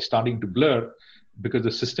is starting to blur because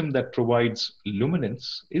the system that provides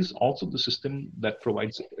luminance is also the system that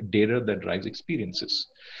provides data that drives experiences.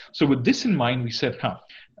 So with this in mind, we said,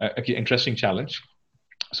 interesting challenge.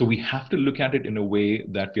 So we have to look at it in a way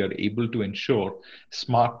that we are able to ensure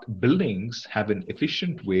smart buildings have an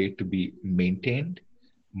efficient way to be maintained,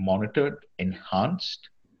 monitored, enhanced,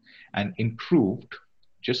 and improved,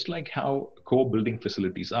 just like how core building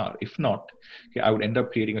facilities are. If not, I would end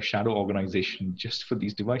up creating a shadow organization just for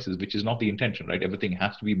these devices, which is not the intention, right? Everything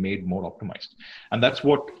has to be made more optimized. And that's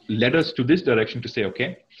what led us to this direction to say,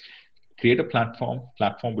 okay, create a platform.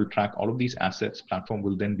 Platform will track all of these assets. Platform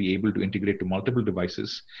will then be able to integrate to multiple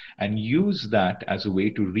devices and use that as a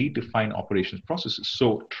way to redefine operations processes.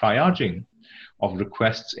 So triaging of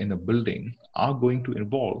requests in a building are going to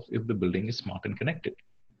evolve if the building is smart and connected,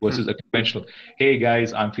 versus a conventional, hey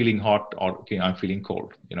guys, I'm feeling hot, or okay, I'm feeling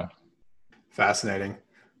cold, Fascinating.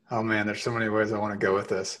 Oh man, there's so many ways I want to go with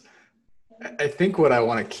this. I think what I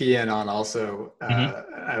want to key in on also, I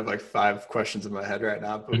have like 5 questions in my head right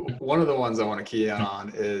now, but one of the ones I want to key in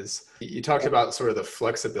on is you talked about sort of the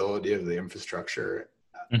flexibility of the infrastructure.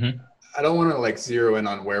 I don't want to like zero in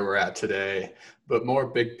on where we're at today, but more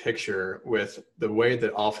big picture with the way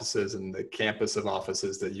that offices and the campus of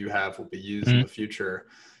offices that you have will be used in the future.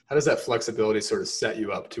 How does that flexibility sort of set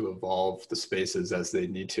you up to evolve the spaces as they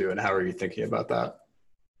need to? And how are you thinking about that?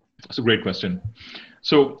 That's a great question.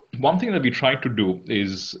 So one thing that we try to do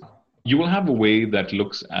is you will have a way that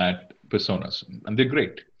looks at personas, and they're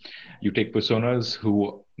great. You take personas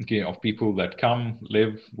of people that come,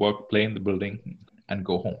 live, work, play in the building, and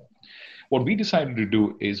go home. What we decided to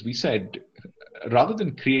do is we said, rather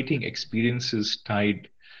than creating experiences tied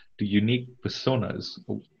to unique personas,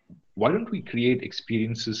 why don't we create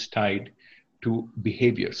experiences tied to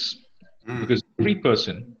behaviors? Because every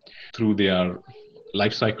person, through their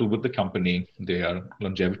life cycle with the company, their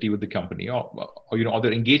longevity with the company, or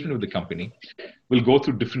their engagement with the company, will go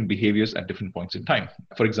through different behaviors at different points in time.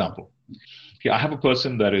 For example, I have a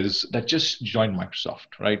person that just joined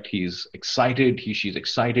Microsoft, right? He's excited, she's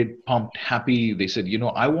excited, pumped, happy. They said,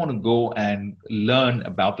 I want to go and learn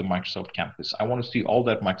about the Microsoft campus. I want to see all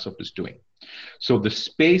that Microsoft is doing. So the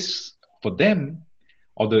space for them,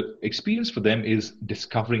 or the experience for them, is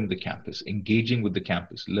discovering the campus, engaging with the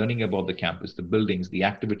campus, learning about the campus, the buildings, the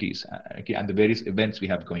activities, and the various events we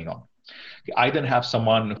have going on. I then have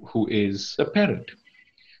someone who is a parent,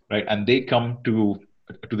 right? And they come to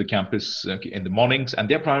the campus in the mornings, and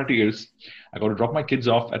their priority is, I got to drop my kids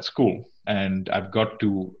off at school, and I've got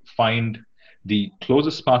to find the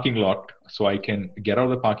closest parking lot so I can get out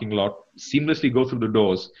of the parking lot, seamlessly go through the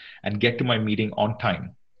doors, and get to my meeting on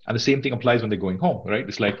time. And the same thing applies when they're going home, right?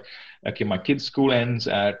 It's like, okay, my kid's school ends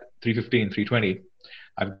at 3:15, 3:20.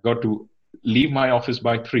 I've got to leave my office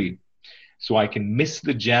by 3 so I can miss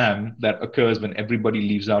the jam that occurs when everybody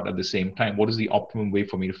leaves out at the same time. What is the optimum way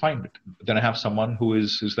for me to find it? Then I have someone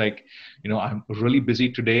who's like, I'm really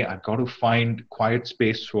busy today. I've got to find quiet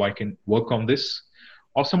space so I can work on this.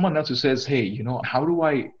 Or someone else who says, hey, how do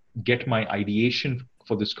I get my ideation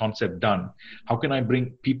for this concept done? How can I bring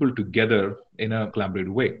people together in a collaborative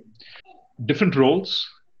way? Different roles,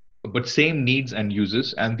 but same needs and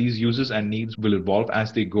uses. And these uses and needs will evolve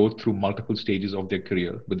as they go through multiple stages of their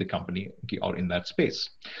career with the company or in that space.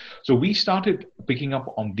 So we started picking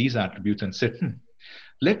up on these attributes and said,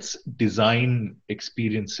 let's design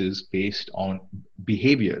experiences based on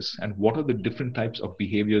behaviors and what are the different types of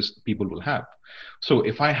behaviors people will have. So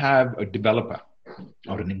if I have a developer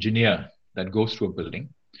or an engineer that goes to a building,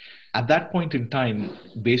 at that point in time,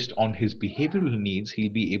 based on his behavioral needs,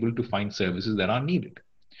 he'll be able to find services that are needed.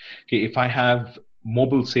 Okay, if I have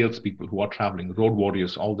mobile salespeople who are traveling, road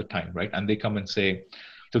warriors all the time, right? And they come and say,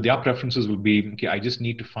 so their preferences will be, okay, I just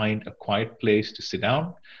need to find a quiet place to sit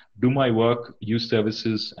down, do my work, use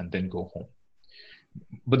services, and then go home.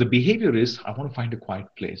 But the behavior is, I want to find a quiet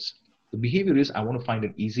place. The behavior is, I want to find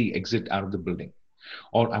an easy exit out of the building,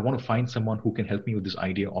 or I want to find someone who can help me with this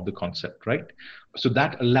idea or the concept, right? So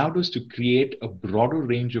that allowed us to create a broader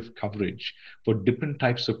range of coverage for different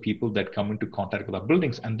types of people that come into contact with our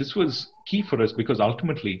buildings. And this was key for us because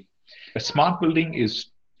ultimately, a smart building is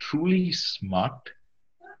truly smart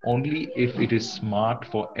only if it is smart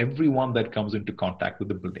for everyone that comes into contact with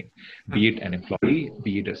the building, be it an employee,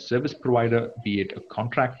 be it a service provider, be it a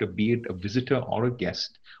contractor, be it a visitor or a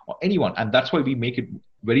guest or anyone. And that's why we make it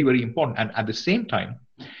very, very important. And at the same time,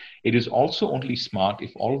 it is also only smart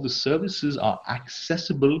if all of the services are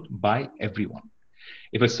accessible by everyone.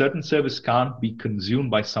 If a certain service can't be consumed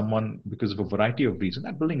by someone because of a variety of reasons,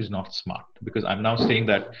 that building is not smart. Because I'm now saying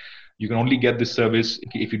that you can only get this service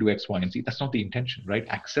if you do X, Y, and Z. That's not the intention, right?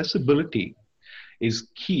 Accessibility is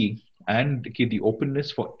key, and the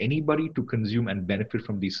openness for anybody to consume and benefit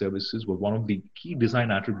from these services was one of the key design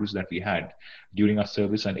attributes that we had during our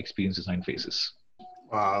service and experience design phases.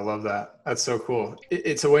 Wow, I love that. That's so cool.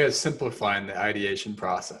 It's a way of simplifying the ideation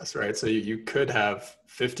process, right? So you could have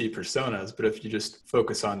 50 personas, but if you just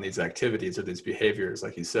focus on these activities or these behaviors,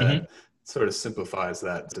 like you said, it sort of simplifies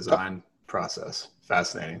that design process.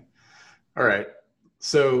 Fascinating. All right.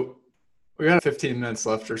 So we got 15 minutes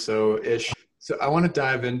left or so-ish. So I want to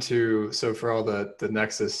dive into, so for all the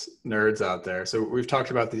Nexus nerds out there, so we've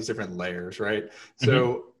talked about these different layers, right?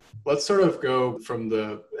 So let's sort of go from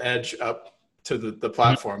the edge up to the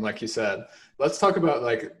platform, like you said. Let's talk about,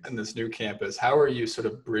 like, in this new campus, how are you sort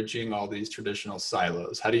of bridging all these traditional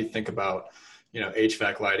silos? How do you think about,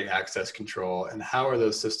 HVAC, lighting, access control, and how are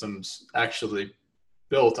those systems actually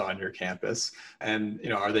built on your campus? And,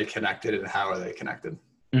 are they connected, and how are they connected?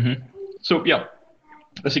 So yeah,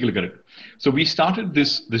 let's take a look at it. So we started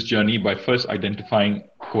this journey by first identifying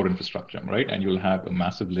core infrastructure, right? And you'll have a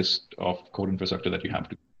massive list of core infrastructure that you have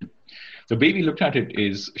to. The way we looked at it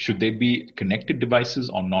is, should they be connected devices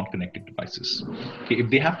or non-connected devices? Okay, if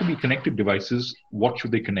they have to be connected devices, what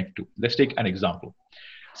should they connect to? Let's take an example,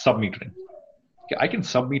 submetering. Okay, I can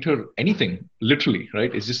submeter anything, literally,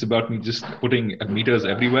 right? It's just about me just putting meters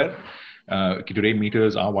everywhere. Today,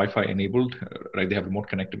 meters are Wi-Fi enabled, right? They have remote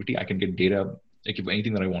connectivity. I can get data, like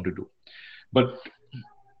anything that I want to do. But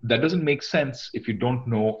that doesn't make sense if you don't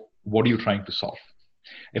know what are you trying to solve.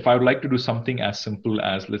 If I would like to do something as simple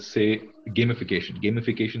as, let's say,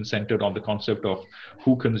 gamification centered on the concept of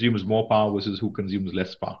who consumes more power versus who consumes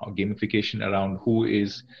less power, or gamification around who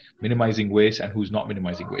is minimizing waste and who's not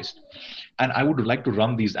minimizing waste. And I would like to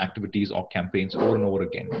run these activities or campaigns over and over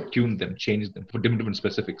again, tune them, change them for different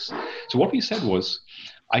specifics. So what we said was,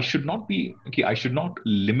 I should not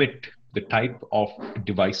limit the type of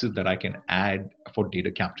devices that I can add for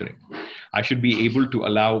data capturing. I should be able to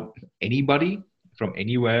allow anybody from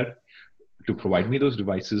anywhere to provide me those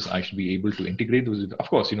devices. I should be able to integrate those. Of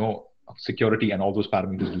course, security and all those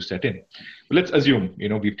parameters do set in. But let's assume,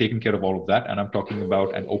 we've taken care of all of that. And I'm talking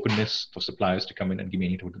about an openness for suppliers to come in and give me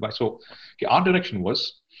any type of device. So our direction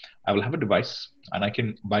was, I will have a device and I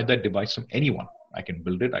can buy that device from anyone. I can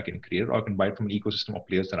build it, I can create it, or I can buy it from an ecosystem of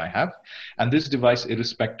players that I have. And this device,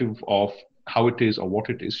 irrespective of how it is or what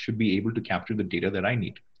it is, should be able to capture the data that I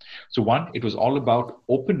need. So one, it was all about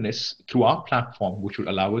openness through our platform, which would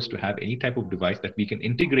allow us to have any type of device that we can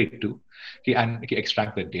integrate to and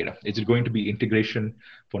extract that data. Is it going to be integration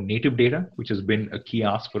for native data, which has been a key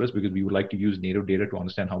ask for us because we would like to use native data to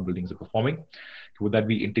understand how buildings are performing? Would that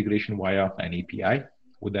be integration via an API?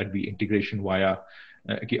 Would that be integration via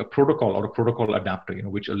a protocol or a protocol adapter,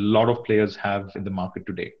 which a lot of players have in the market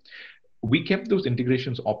today? We kept those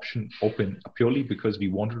integrations option open purely because we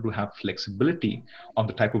wanted to have flexibility on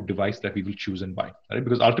the type of device that we will choose and buy, right?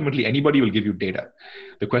 Because ultimately anybody will give you data.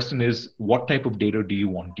 The question is, what type of data do you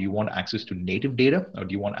want? Do you want access to native data or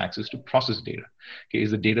do you want access to processed data? Okay,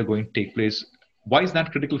 is the data going to take place? Why is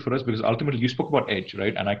that critical for us? Because ultimately you spoke about edge,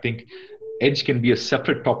 right? And I think edge can be a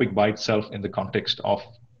separate topic by itself in the context of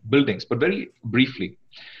buildings. But very briefly,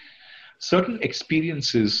 certain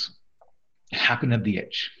experiences happen at the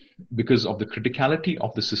edge. Because of the criticality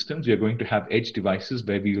of the systems, we are going to have edge devices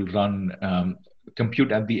where we will run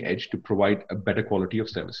compute at the edge to provide a better quality of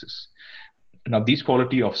services. Now, these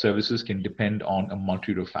quality of services can depend on a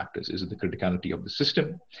multitude of factors. Is it the criticality of the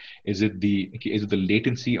system? Is it the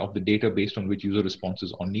latency of the data based on which user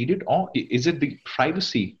responses are needed? Or is it the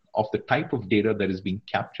privacy of the type of data that is being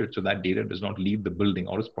captured so that data does not leave the building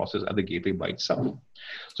or is processed at the gateway by itself?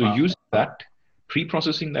 So using that,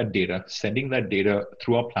 pre-processing that data, sending that data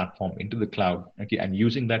through our platform into the cloud, okay, and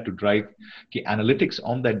using that to drive analytics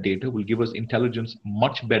on that data will give us intelligence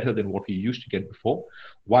much better than what we used to get before,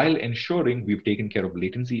 while ensuring we've taken care of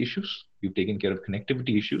latency issues, we've taken care of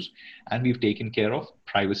connectivity issues, and we've taken care of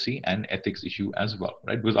privacy and ethics issue as well,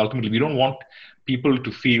 right? Because ultimately, we don't want people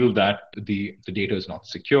to feel that the data is not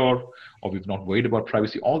secure or we've not worried about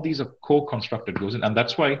privacy. All these are core construct that goes in, and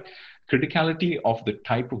that's why criticality of the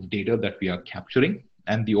type of data that we are capturing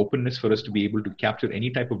and the openness for us to be able to capture any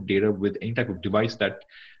type of data with any type of device that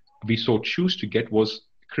we so choose to get was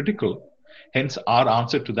critical. Hence, our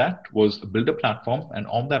answer to that was build a platform, and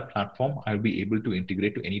on that platform, I'll be able to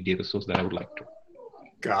integrate to any data source that I would like to.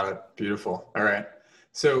 Got it. Beautiful. All right.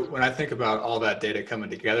 So when I think about all that data coming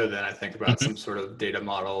together, then I think about some sort of data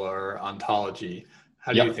model or ontology.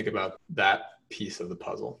 How do you think about that piece of the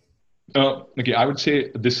puzzle? Okay, I would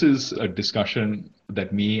say this is a discussion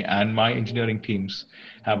that me and my engineering teams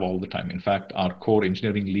have all the time. In fact, our core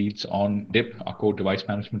engineering leads on DIP, our core device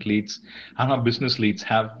management leads, and our business leads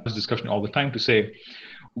have this discussion all the time to say,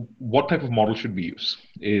 what type of model should we use?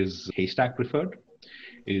 Is Haystack preferred?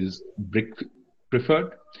 Is Brick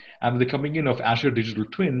preferred? And the coming in of Azure Digital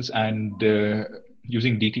Twins and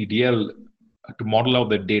using DTDL to model out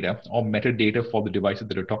the data or metadata for the devices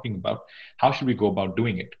that we're talking about, how should we go about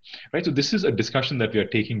doing it, right? So this is a discussion that we are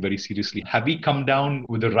taking very seriously. Have we come down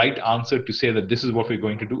with the right answer to say that this is what we're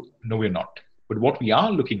going to do? No, we're not. But what we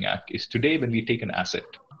are looking at is today when we take an asset,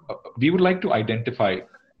 we would like to identify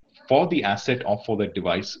for the asset or for that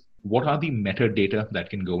device, what are the metadata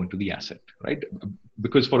that can go into the asset, right?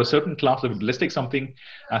 Because for a certain class, let's take something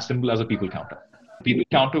as simple as a people counter. People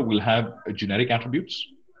counter will have generic attributes.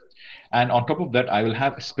 And on top of that, I will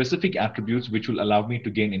have specific attributes which will allow me to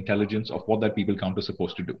gain intelligence of what that people counter is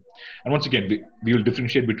supposed to do. And once again, we will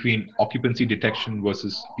differentiate between occupancy detection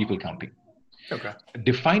versus people counting. Okay.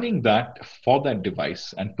 Defining that for that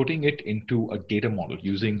device and putting it into a data model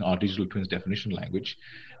using our digital twins definition language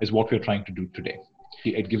is what we're trying to do today.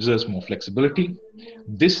 It gives us more flexibility.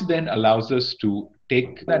 This then allows us to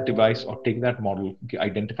take that device or take that model,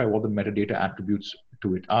 identify what the metadata attributes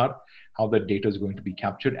to it are, how that data is going to be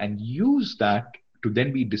captured, and use that to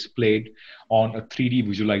then be displayed on a 3D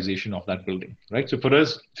visualization of that building, right? So for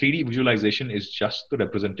us, 3D visualization is just the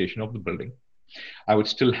representation of the building. I would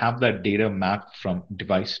still have that data mapped from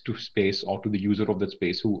device to space or to the user of that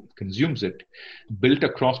space who consumes it, built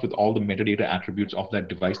across with all the metadata attributes of that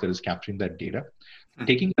device that is capturing that data,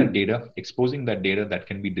 taking that data, exposing that data that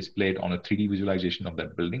can be displayed on a 3D visualization of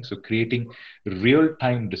that building. So creating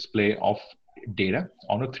real-time display of data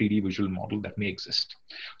on a 3D visual model that may exist.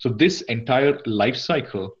 So this entire life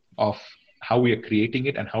cycle of how we are creating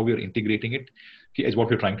it and how we are integrating it is what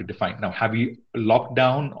we're trying to define. Now, have we locked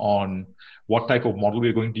down on what type of model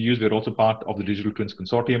we're going to use? We're also part of the Digital Twins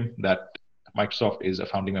Consortium that Microsoft is a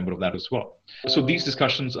founding member of that as well. So these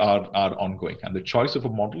discussions are ongoing, and the choice of a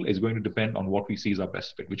model is going to depend on what we see as our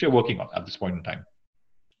best fit, which we're working on at this point in time.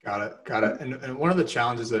 Got it. And one of the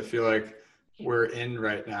challenges I feel like we're in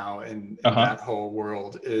right now in that whole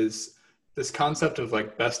world is this concept of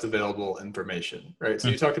like best available information, right? So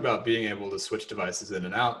you talked about being able to switch devices in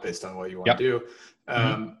and out based on what you want to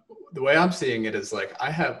do. The way I'm seeing it is like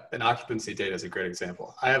I have an occupancy data is a great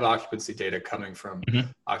example. I have occupancy data coming from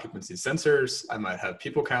occupancy sensors. I might have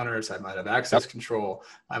people counters. I might have access control.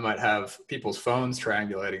 I might have people's phones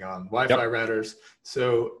triangulating on Wi-Fi routers.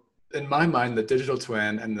 So in my mind, the digital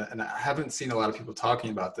twin, and I haven't seen a lot of people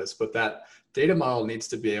talking about this, but that data model needs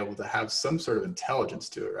to be able to have some sort of intelligence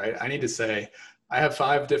to it, right? I need to say, I have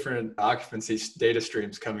 5 different occupancy data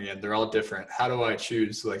streams coming in. They're all different. How do I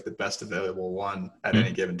choose like the best available one at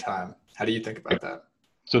any given time? How do you think about that?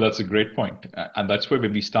 So that's a great point. And that's where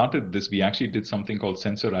when we started this, we actually did something called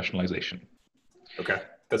sensor rationalization. Okay.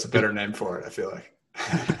 That's a better name for it, I feel like.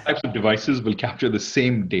 Types of devices will capture the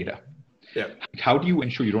same data. Yeah. How do you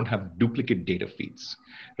ensure you don't have duplicate data feeds,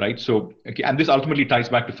 right? So, and this ultimately ties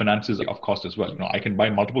back to finances of cost as well. I can buy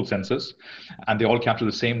multiple sensors and they all capture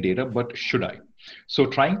the same data, but should I? So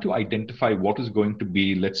trying to identify what is going to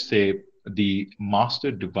be, let's say, the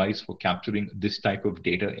master device for capturing this type of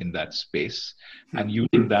data in that space and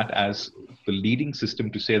using that as the leading system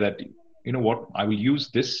to say that, you know what, I will use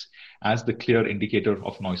this as the clear indicator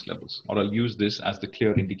of noise levels, or I'll use this as the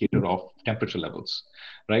clear indicator of temperature levels,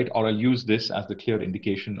 right? Or I'll use this as the clear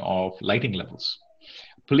indication of lighting levels.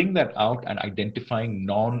 pulling that out and identifying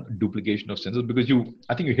non-duplication of sensors, because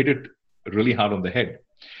I think you hit it really hard on the head.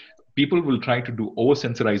 People will try to do over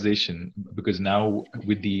sensorization because now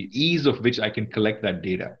with the ease of which I can collect that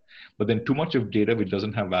data, but then too much of data which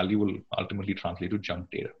doesn't have value will ultimately translate to junk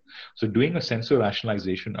data. So doing a sensor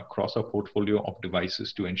rationalization across our portfolio of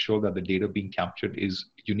devices to ensure that the data being captured is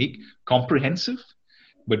unique, comprehensive,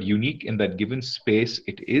 but unique in that given space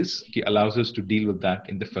it is, it allows us to deal with that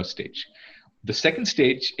in the first stage. The second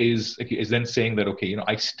stage is then saying that, okay,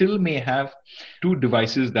 I still may have two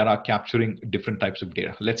devices that are capturing different types of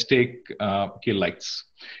data. Let's take lights.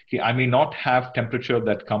 I may not have temperature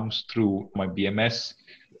that comes through my BMS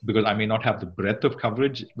because I may not have the breadth of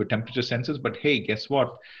coverage with temperature sensors, but hey, guess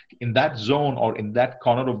what? In that zone or in that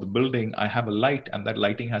corner of the building, I have a light, and that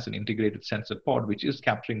lighting has an integrated sensor pod, which is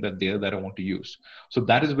capturing that data that I want to use. So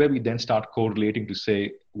that is where we then start correlating to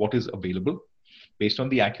say what is available. Based on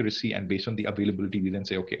the accuracy and based on the availability, we then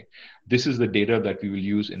say, okay, this is the data that we will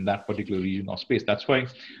use in that particular region or space. That's why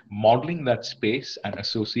modeling that space and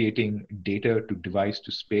associating data to device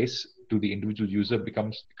to space to the individual user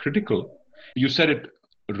becomes critical. You said it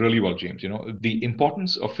really well, James. The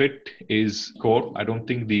importance of it is core. I don't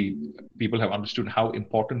think the people have understood how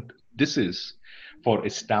important this is for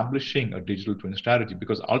establishing a digital twin strategy,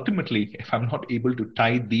 because ultimately, if I'm not able to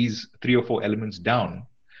tie these 3 or 4 elements down,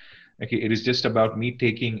 okay, it is just about me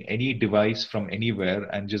taking any device from anywhere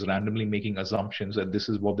and just randomly making assumptions that this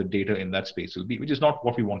is what the data in that space will be, which is not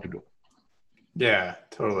what we want to do. Yeah,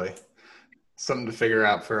 totally. Something to figure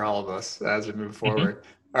out for all of us as we move forward.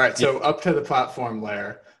 All right, so up to the platform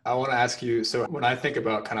layer, I want to ask you, so when I think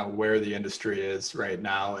about kind of where the industry is right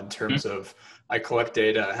now in terms of I collect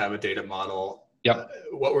data, I have a data model.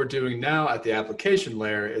 What we're doing now at the application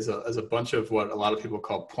layer is a bunch of what a lot of people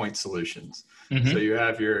call point solutions. So you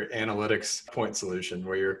have your analytics point solution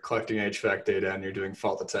where you're collecting HVAC data and you're doing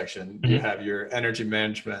fault detection. You have your energy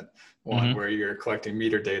management one where you're collecting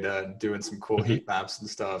meter data and doing some cool heat maps and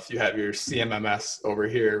stuff. You have your CMMS over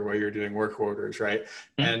here where you're doing work orders, right?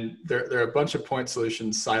 And there are a bunch of point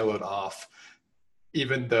solutions siloed off,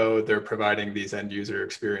 even though they're providing these end user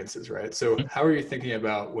experiences, right? So how are you thinking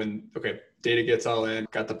about when, okay, data gets all in,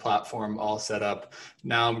 got the platform all set up,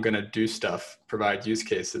 now I'm going to do stuff, provide use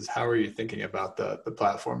cases. How are you thinking about the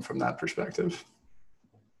platform from that perspective?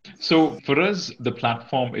 So for us, the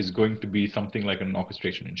platform is going to be something like an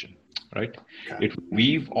orchestration engine, right? Okay. It will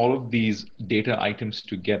weave all of these data items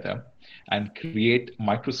together and create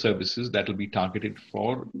microservices that will be targeted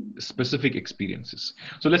for specific experiences.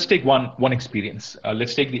 So let's take one experience.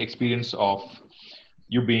 Let's take the experience of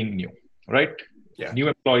you being new, right? Yeah. New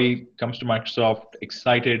employee comes to Microsoft,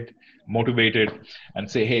 excited, motivated, and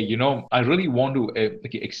say, hey, I really want to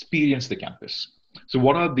experience the campus. So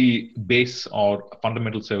what are the base or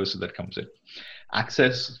fundamental services that comes in?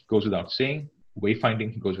 Access goes without saying.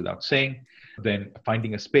 Wayfinding goes without saying. Then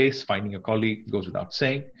finding a space, finding a colleague goes without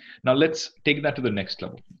saying. Now let's take that to the next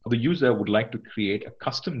level. The user would like to create a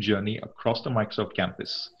custom journey across the Microsoft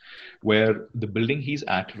campus where the building he's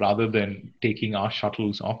at, rather than taking our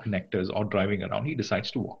shuttles or connectors or driving around, he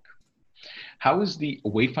decides to walk. How is the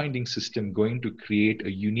wayfinding system going to create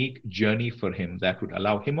a unique journey for him that would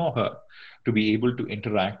allow him or her to be able to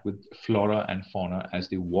interact with flora and fauna as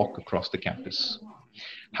they walk across the campus?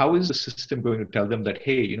 How is the system going to tell them that,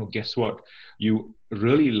 hey, guess what? You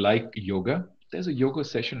really like yoga. There's a yoga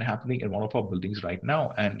session happening in one of our buildings right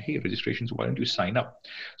now. And hey, registrations, why don't you sign up?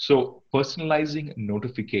 So personalizing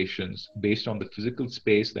notifications based on the physical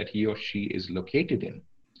space that he or she is located in,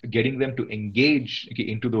 getting them to engage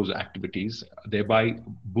into those activities, thereby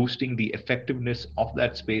boosting the effectiveness of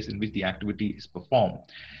that space in which the activity is performed,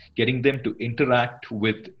 getting them to interact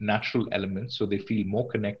with natural elements so they feel more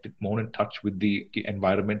connected, more in touch with the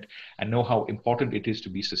environment, and know how important it is to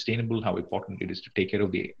be sustainable, how important it is to take care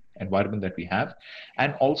of the environment that we have,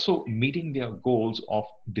 and also meeting their goals of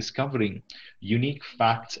discovering unique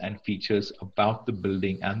facts and features about the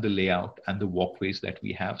building and the layout and the walkways that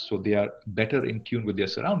we have, so they are better in tune with their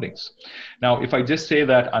surroundings. Now, if I just say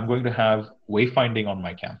that I'm going to have wayfinding on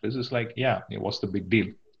my campus, it's like, yeah, what's the big deal?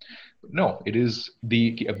 No, it is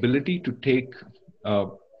the ability to take a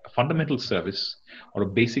fundamental service or a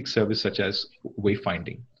basic service such as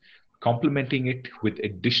wayfinding, complementing it with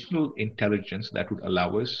additional intelligence that would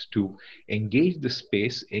allow us to engage the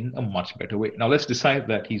space in a much better way. Now, let's decide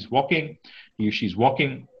that he's walking, he or she's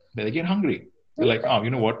walking, they get hungry. They're like, oh, you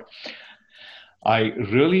know what? I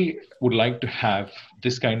really would like to have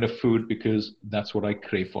this kind of food because that's what I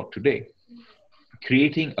crave for today.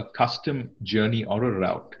 Creating a custom journey or a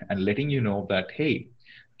route and letting you know that, hey,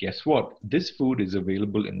 guess what? This food is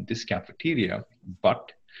available in this cafeteria,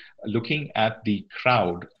 but looking at the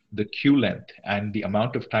crowd, the queue length, and the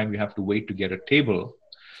amount of time you have to wait to get a table,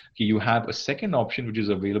 you have a second option which is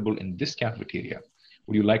available in this cafeteria.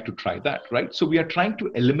 Would you like to try that, right? So we are trying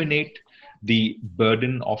to eliminate the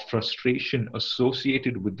burden of frustration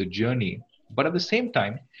associated with the journey, but at the same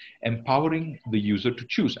time, empowering the user to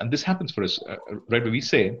choose. And this happens for us, right? Where we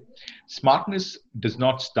say smartness does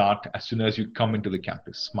not start as soon as you come into the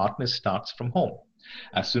campus. Smartness starts from home.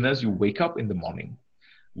 As soon as you wake up in the morning,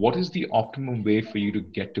 what is the optimum way for you to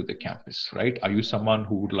get to the campus, right? Are you someone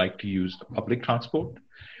who would like to use public transport?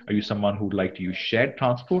 Are you someone who would like to use shared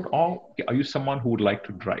transport? Or are you someone who would like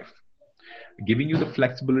to drive? Giving you the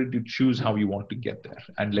flexibility to choose how you want to get there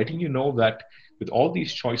and letting you know that with all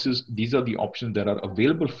these choices, these are the options that are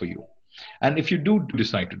available for you. And if you do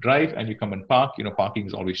decide to drive and you come and park, parking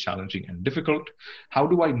is always challenging and difficult. How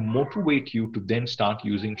do I motivate you to then start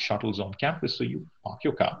using shuttles on campus? So you park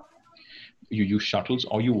your car, you use shuttles,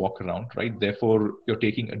 or you walk around, right? Therefore, you're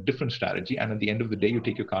taking a different strategy. And at the end of the day, you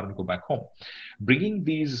take your car and go back home. Bringing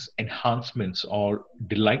these enhancements or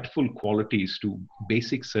delightful qualities to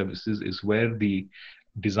basic services is where the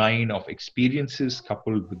design of experiences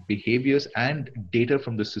coupled with behaviors and data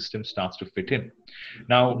from the system starts to fit in.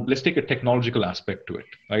 Now, let's take a technological aspect to it,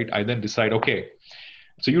 right? I then decide, okay,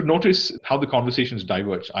 so you notice how the conversations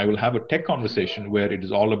diverge. I will have a tech conversation where it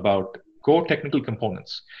is all about core technical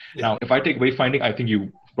components. Yeah. Now, if I take wayfinding, I think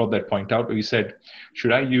you brought that point out where you said,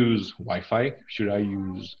 should I use Wi-Fi? Should I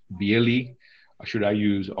use BLE? Should I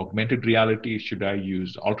use augmented reality? Should I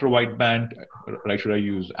use ultra wideband? Right? Should I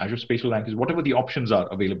use Azure Spatial Anchors? Whatever the options are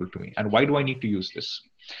available to me. And why do I need to use this?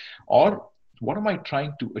 Or what am I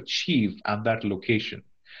trying to achieve at that location?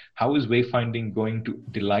 How is wayfinding going to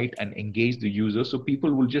delight and engage the user so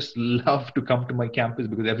people will just love to come to my campus,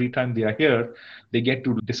 because every time they are here, they get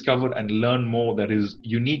to discover and learn more that is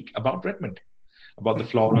unique about Redmond, about the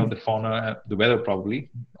flora, the fauna, the weather, probably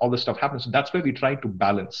all this stuff happens. So that's where we try to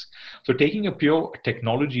balance. So taking a pure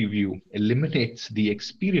technology view eliminates the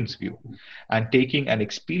experience view, and taking an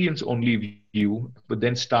experience only view would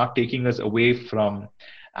then start taking us away from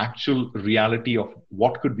actual reality of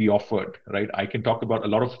what could be offered, right? I can talk about a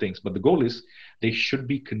lot of things, but the goal is they should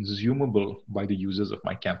be consumable by the users of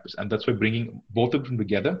my campus. And that's why bringing both of them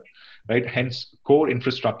together, right? Hence core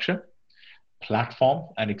infrastructure, platform,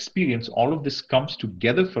 and experience, all of this comes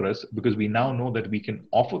together for us because we now know that we can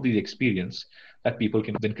offer the experience that people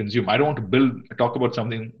can then consume. I don't want to talk about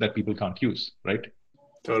something that people can't use, right?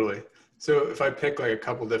 Totally. So if I pick like a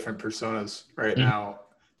couple different personas right now,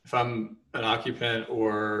 if I'm an occupant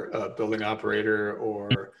or a building operator,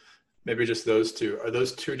 or maybe just those two, are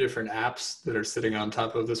those two different apps that are sitting on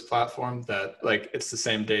top of this platform that like it's the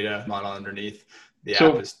same data model underneath? The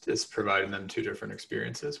app is providing them two different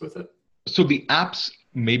experiences with it? So the apps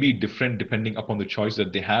may be different depending upon the choice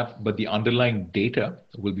that they have, but the underlying data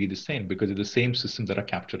will be the same because it's the same systems that are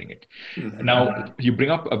capturing it. Mm-hmm. Now, you bring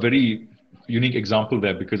up a very unique example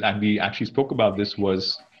there because, and we actually spoke about this,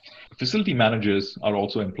 was facility managers are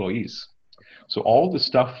also employees. So all the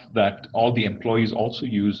stuff that all the employees also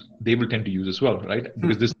use, they will tend to use as well, right?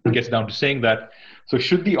 Because this gets down to saying that, so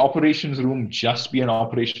should the operations room just be an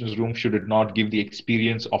operations room? Should it not give the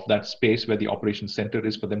experience of that space where the operations center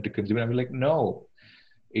is for them to consume? And I'm like, no,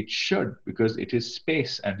 it should, because it is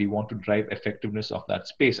space and we want to drive effectiveness of that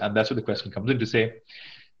space. And that's where the question comes in to say,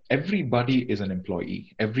 everybody is an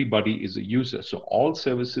employee. Everybody is a user. So all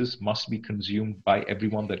services must be consumed by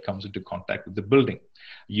everyone that comes into contact with the building.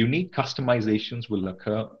 Unique customizations will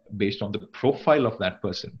occur based on the profile of that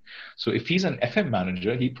person. So if he's an FM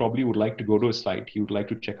manager, he probably would like to go to a site. He would like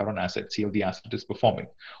to check out an asset, see how the asset is performing.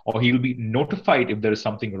 Or he'll be notified if there is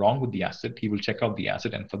something wrong with the asset. He will check out the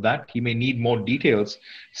asset. And for that, he may need more details,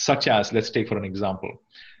 such as, let's take for an example,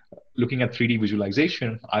 looking at 3D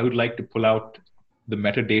visualization, I would like to pull out the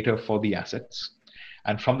metadata for the assets.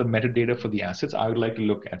 And from the metadata for the assets, I would like to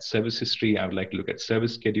look at service history. I would like to look at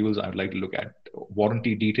service schedules. I would like to look at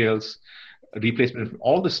warranty details, replacement,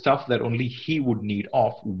 all the stuff that only he would need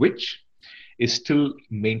of, which is still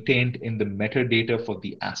maintained in the metadata for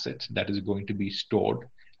the asset that is going to be stored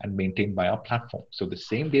and maintained by our platform. So the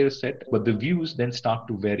same data set, but the views then start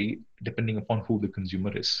to vary depending upon who the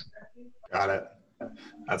consumer is. Got it.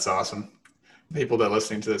 That's awesome. People that are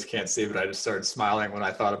listening to this can't see, but I just started smiling when I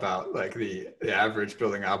thought about like the average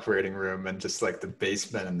building operating room and just like the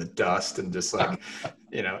basement and the dust and just like,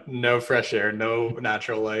 no fresh air, no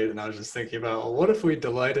natural light. And I was just thinking about, well, what if we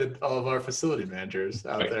delighted all of our facility managers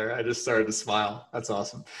out there? I just started to smile. That's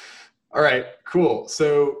awesome. All right, cool.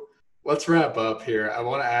 So Let's wrap up here. I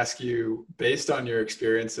want to ask you, based on your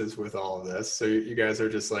experiences with all of this, so you guys are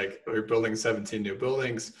just like, we're building 17 new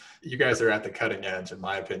buildings. You guys are at the cutting edge, in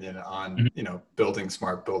my opinion, on, building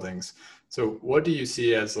smart buildings. So what do you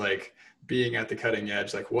see as like being at the cutting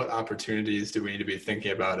edge? Like what opportunities do we need to be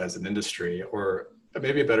thinking about as an industry? Or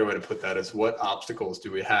maybe a better way to put that is what obstacles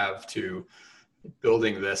do we have to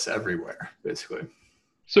building this everywhere, basically?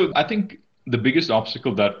 So I think the biggest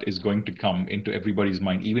obstacle that is going to come into everybody's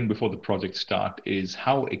mind, even before the project start, is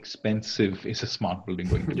how expensive is a smart building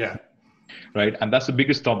going to be? Yeah. Right? And that's the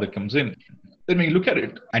biggest thought that comes in. Then when you look at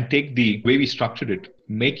it and take the way we structured it,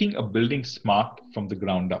 making a building smart from the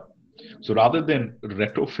ground up. So rather than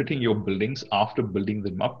retrofitting your buildings after building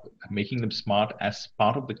them up, making them smart as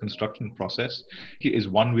part of the construction process is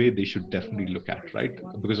one way they should definitely look at, right?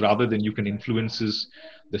 Because rather than you can influence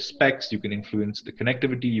the specs, you can influence the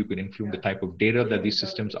connectivity, you can influence the type of data that these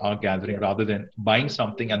systems are gathering, rather than buying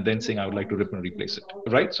something and then saying, I would like to rip and replace it,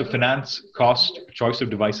 right? So finance, cost, choice of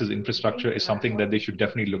devices, infrastructure is something that they should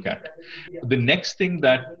definitely look at. The next thing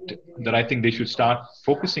that I think they should start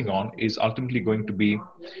focusing on is ultimately going to be,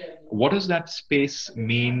 what does that space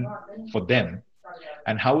mean for them?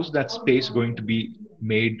 And how is that space going to be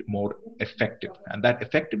made more effective? And that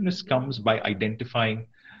effectiveness comes by identifying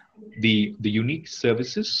the unique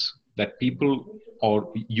services that people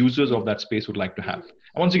or users of that space would like to have.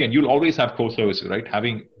 And once again, you'll always have core services, right?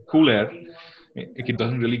 Having cool air, it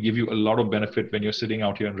doesn't really give you a lot of benefit when you're sitting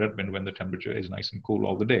out here in Redmond when the temperature is nice and cool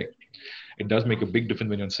all the day. It does make a big difference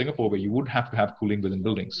when you're in Singapore, where you would have to have cooling within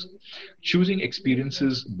buildings. Choosing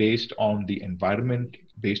experiences based on the environment,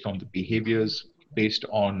 based on the behaviors, based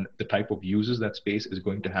on the type of users that space is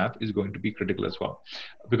going to have is going to be critical as well.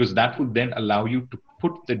 Because that will then allow you to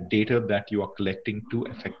put the data that you are collecting to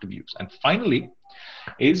effective use. And finally,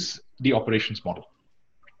 is the operations model.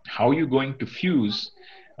 How are you going to fuse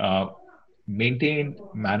maintain,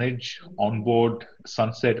 manage, onboard,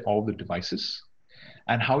 sunset all the devices,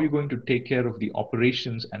 and how you're going to take care of the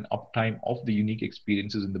operations and uptime of the unique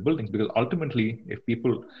experiences in the buildings. Because ultimately, if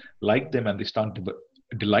people like them and they start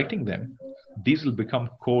delighting them, these will become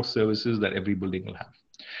core services that every building will have.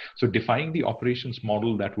 So defining the operations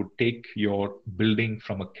model that would take your building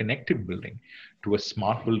from a connected building to a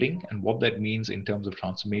smart building, and what that means in terms of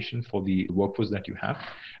transformation for the workforce that you have,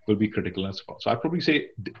 will be critical as well. So I'd probably say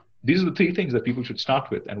these are the three things that people should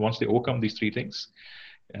start with. And once they overcome these three things,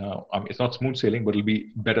 it's not smooth sailing, but it'll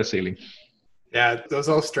be better sailing. Yeah, those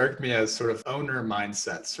all strike me as sort of owner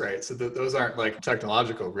mindsets, right? So those aren't like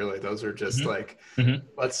technological, really. Those are just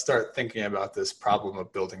let's start thinking about this problem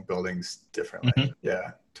of building buildings differently.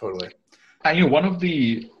 Yeah, totally. And one of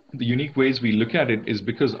the unique ways we look at it is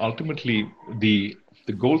because ultimately the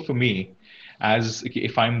goal for me, as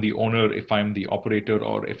if I'm the owner, if I'm the operator,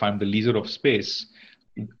 or if I'm the leaser of space,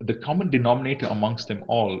 the common denominator amongst them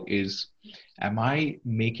all is, am I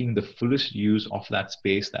making the fullest use of that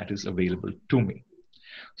space that is available to me?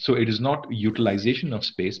 So it is not utilization of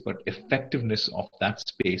space, but effectiveness of that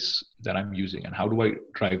space that I'm using, and how do I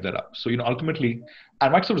drive that up? So, ultimately,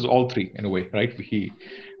 and Microsoft is all three in a way, right? We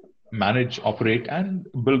manage, operate, and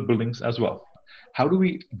build buildings as well. How do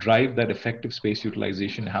we drive that effective space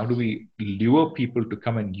utilization? How do we lure people to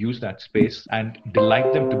come and use that space and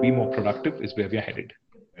delight them to be more productive is where we are headed.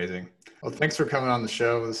 Amazing. Well, thanks for coming on the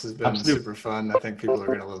show. This has been super fun. I think people are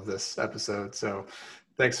going to love this episode. So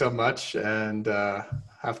thanks so much, and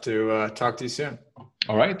have to talk to you soon.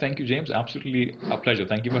 All right. Thank you, James. Absolutely a pleasure.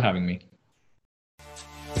 Thank you for having me.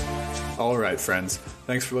 All right, friends.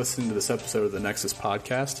 Thanks for listening to this episode of the Nexus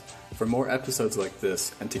Podcast. For more episodes like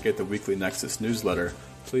this and to get the weekly Nexus newsletter,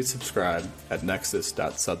 please subscribe at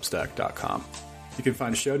nexus.substack.com. You can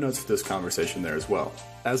find show notes for this conversation there as well.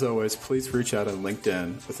 As always, please reach out on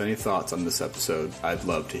LinkedIn with any thoughts on this episode. I'd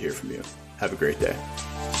love to hear from you. Have a great day.